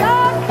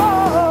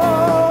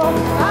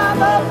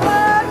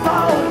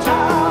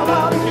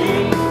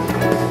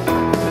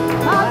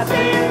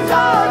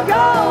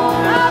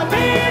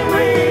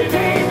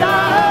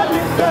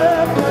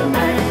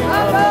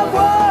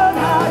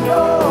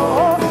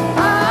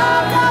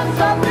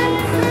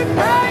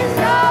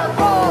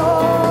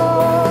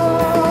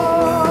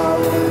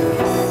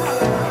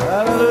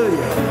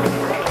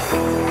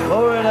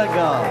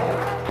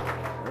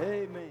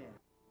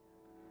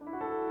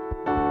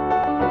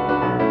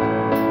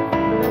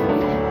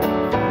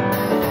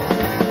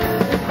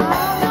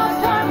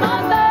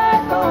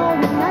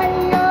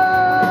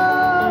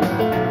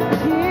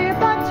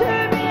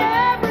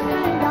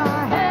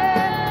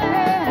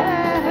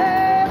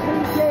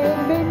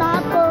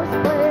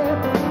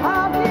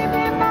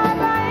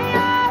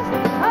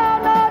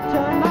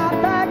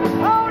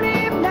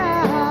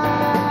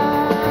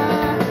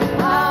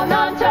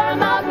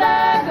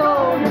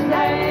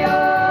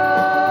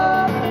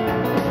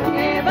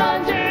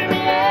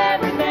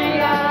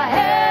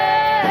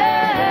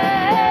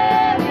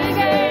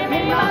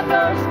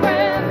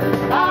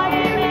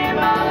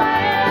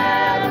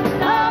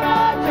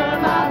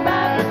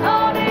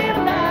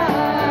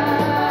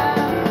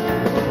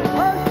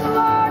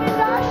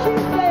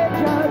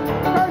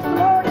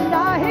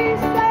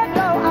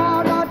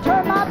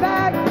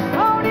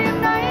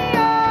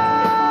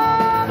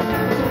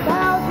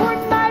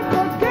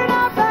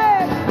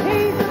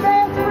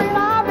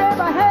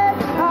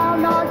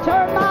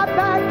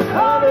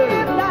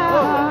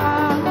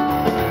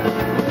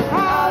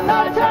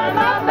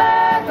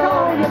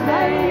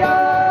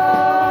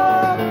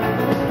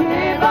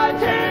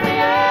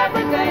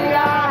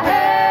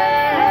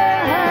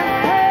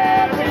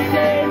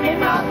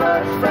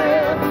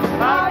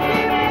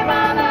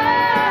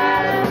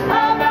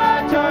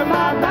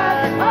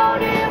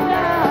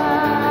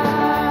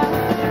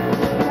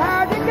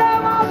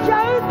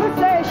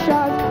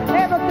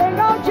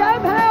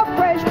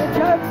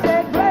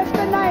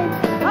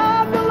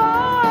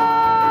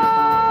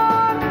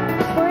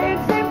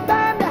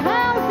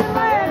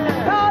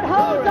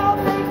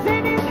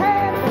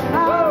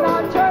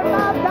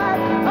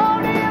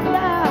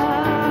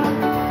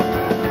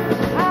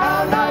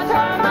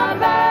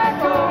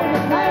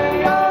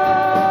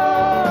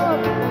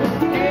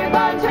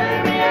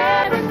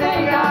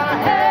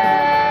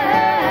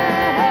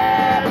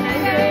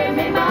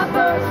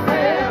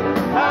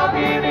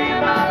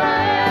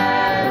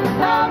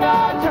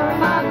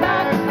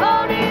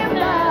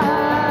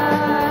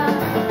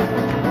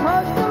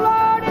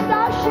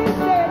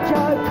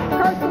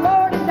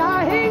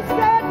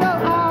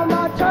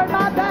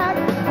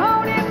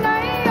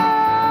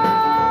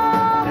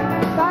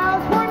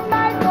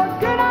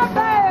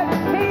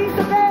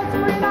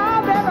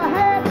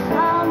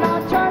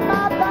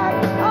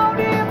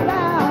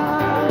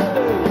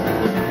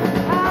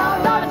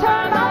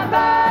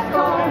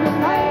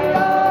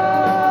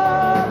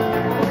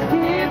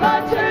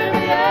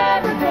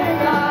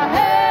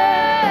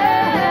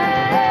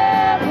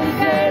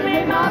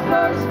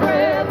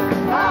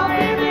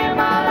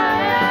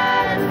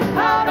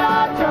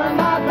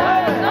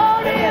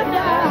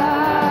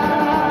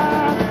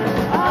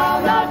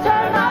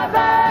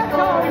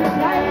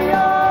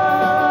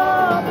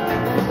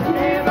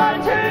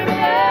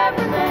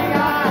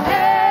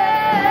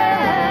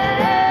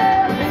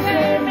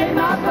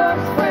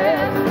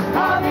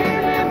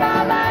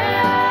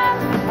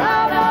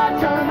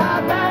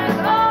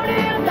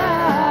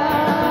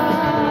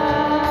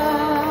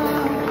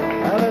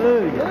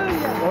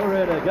Hallelujah.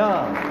 Glory to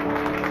God.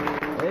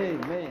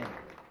 Amen.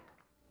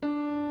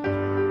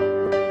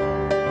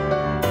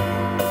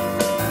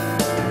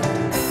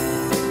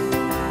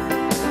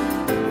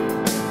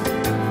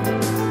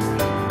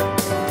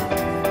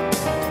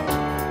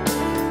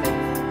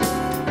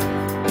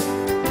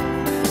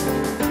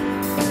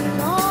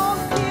 Don't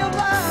give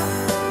up,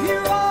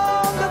 you're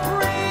on the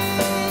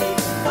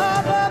brink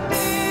of a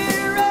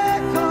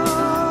miracle.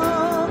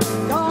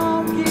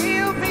 Don't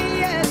give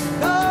in,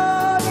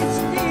 God is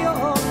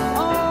still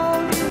on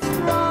His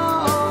throne.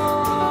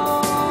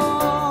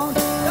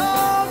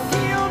 Don't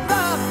give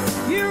up,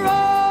 you're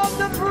on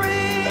the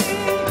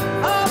brink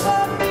of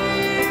a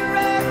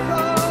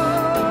miracle.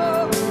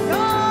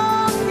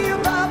 Don't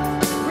give up,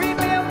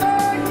 remember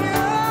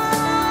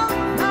you're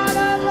not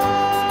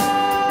alone.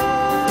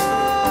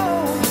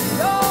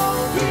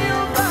 Don't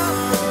give up,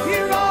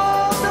 you're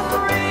on the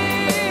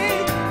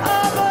brink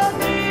of a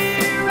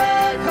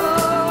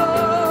miracle.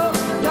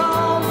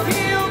 Don't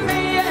give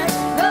in,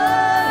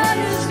 God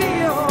is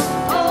still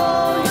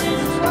on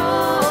His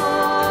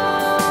throne.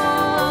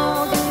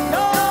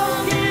 Don't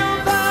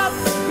give up,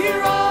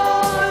 you're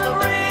on the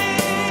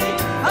brink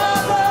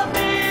of a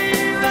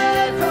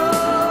miracle.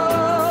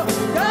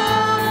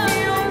 Don't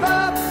give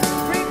up,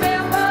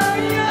 remember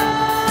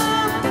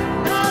you're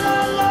not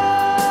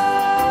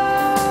alone.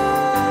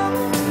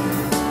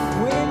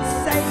 When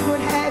Satan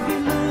would have you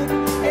look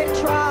at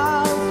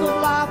trials of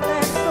life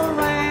that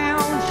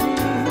surround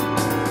you,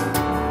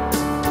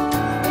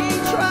 he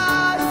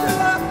tries to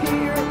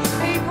appear,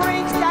 he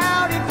brings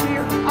doubt and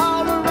fear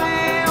all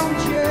around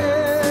you.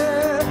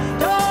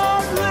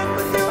 Don't look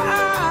with your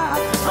eye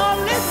or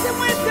listen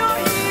with your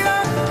ear.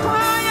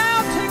 Cry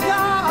out to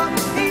God,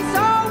 He's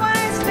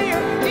always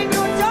near in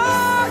your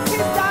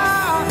darkest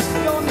hour.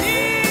 Your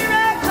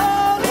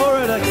miracle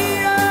Glory to is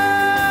here.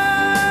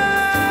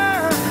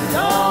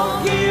 Don't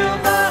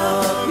give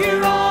up,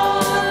 you're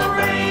on the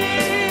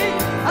brink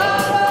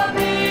of a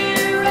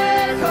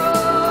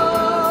miracle.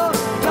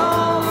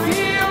 Don't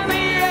give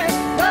in,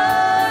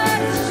 God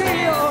is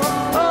still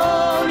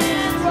on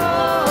His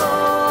throne.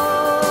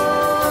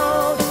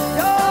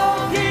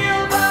 Don't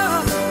give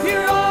up,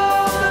 you're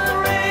on the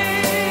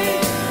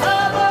brink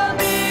of a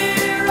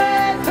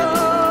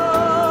miracle.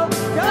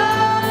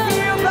 Don't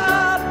give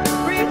up,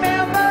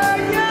 remember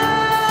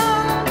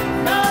you're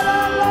not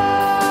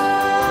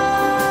alone.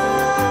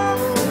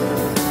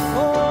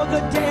 Oh,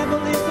 the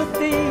devil is a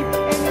thief,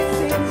 and he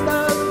sends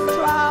those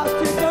trials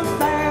to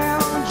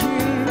confound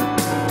you.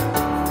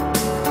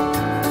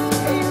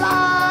 He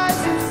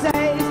lies and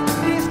says,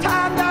 this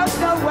time there's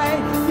no way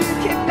you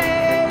can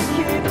make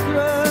it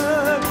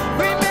through.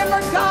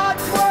 Remember,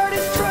 God's word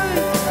is true.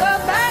 The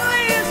battle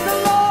is the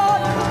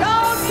Lord.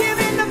 Don't give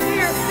in to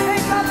fear.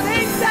 Think of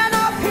things that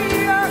are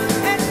here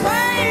and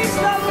praise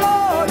the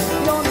Lord.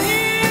 Your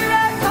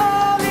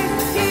miracle is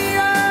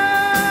here.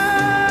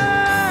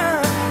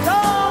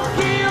 Don't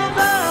give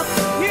up.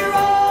 You're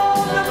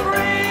on the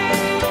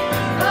brink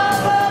of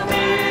a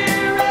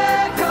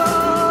miracle.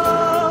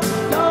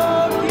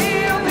 Don't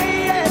give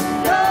in.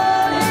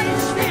 God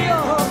is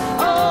still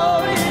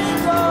on His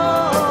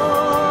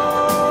throne.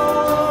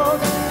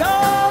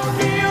 Don't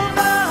give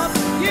up.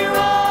 You're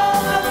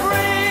on the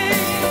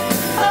brink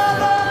of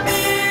a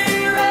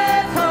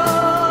miracle.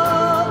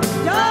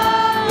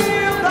 Don't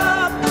give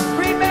up.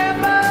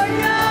 Remember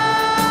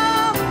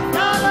you're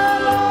not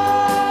alone.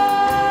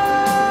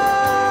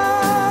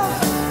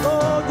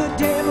 Oh, the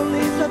devil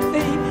is a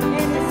thief,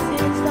 and he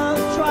sends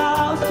those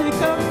trials to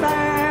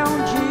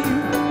confound you.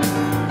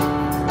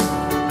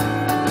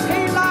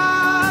 He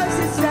lies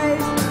and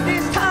says,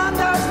 this time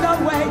there's no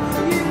way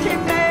you can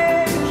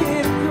make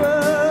it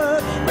through.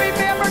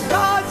 Remember,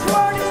 God's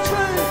word is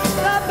true.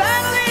 The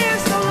battle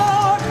is the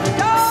Lord.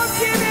 Don't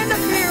give in to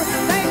fear.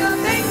 Think of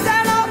things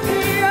that are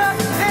here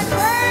and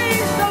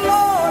praise the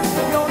Lord.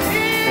 Your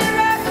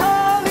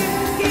miracle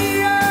is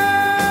here.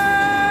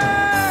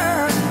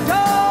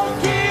 Don't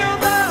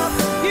give up.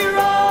 You're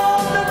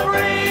on the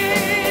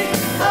brink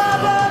of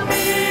a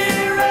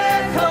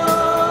miracle.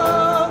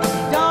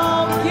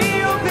 Don't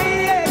give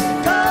in.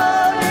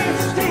 God is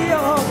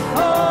still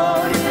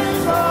on His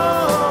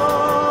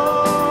throne.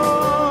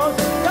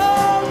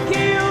 Don't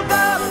give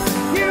up.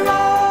 You're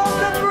on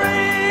the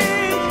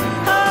brink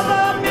of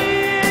a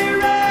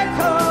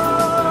miracle.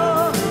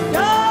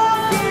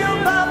 Don't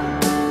give up.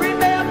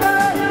 Remember,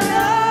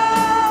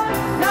 you're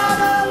not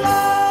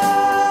alone.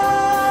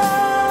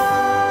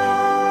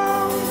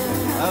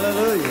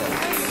 Hallelujah.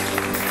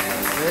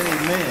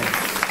 Amen.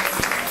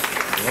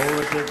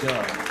 Glory to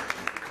God.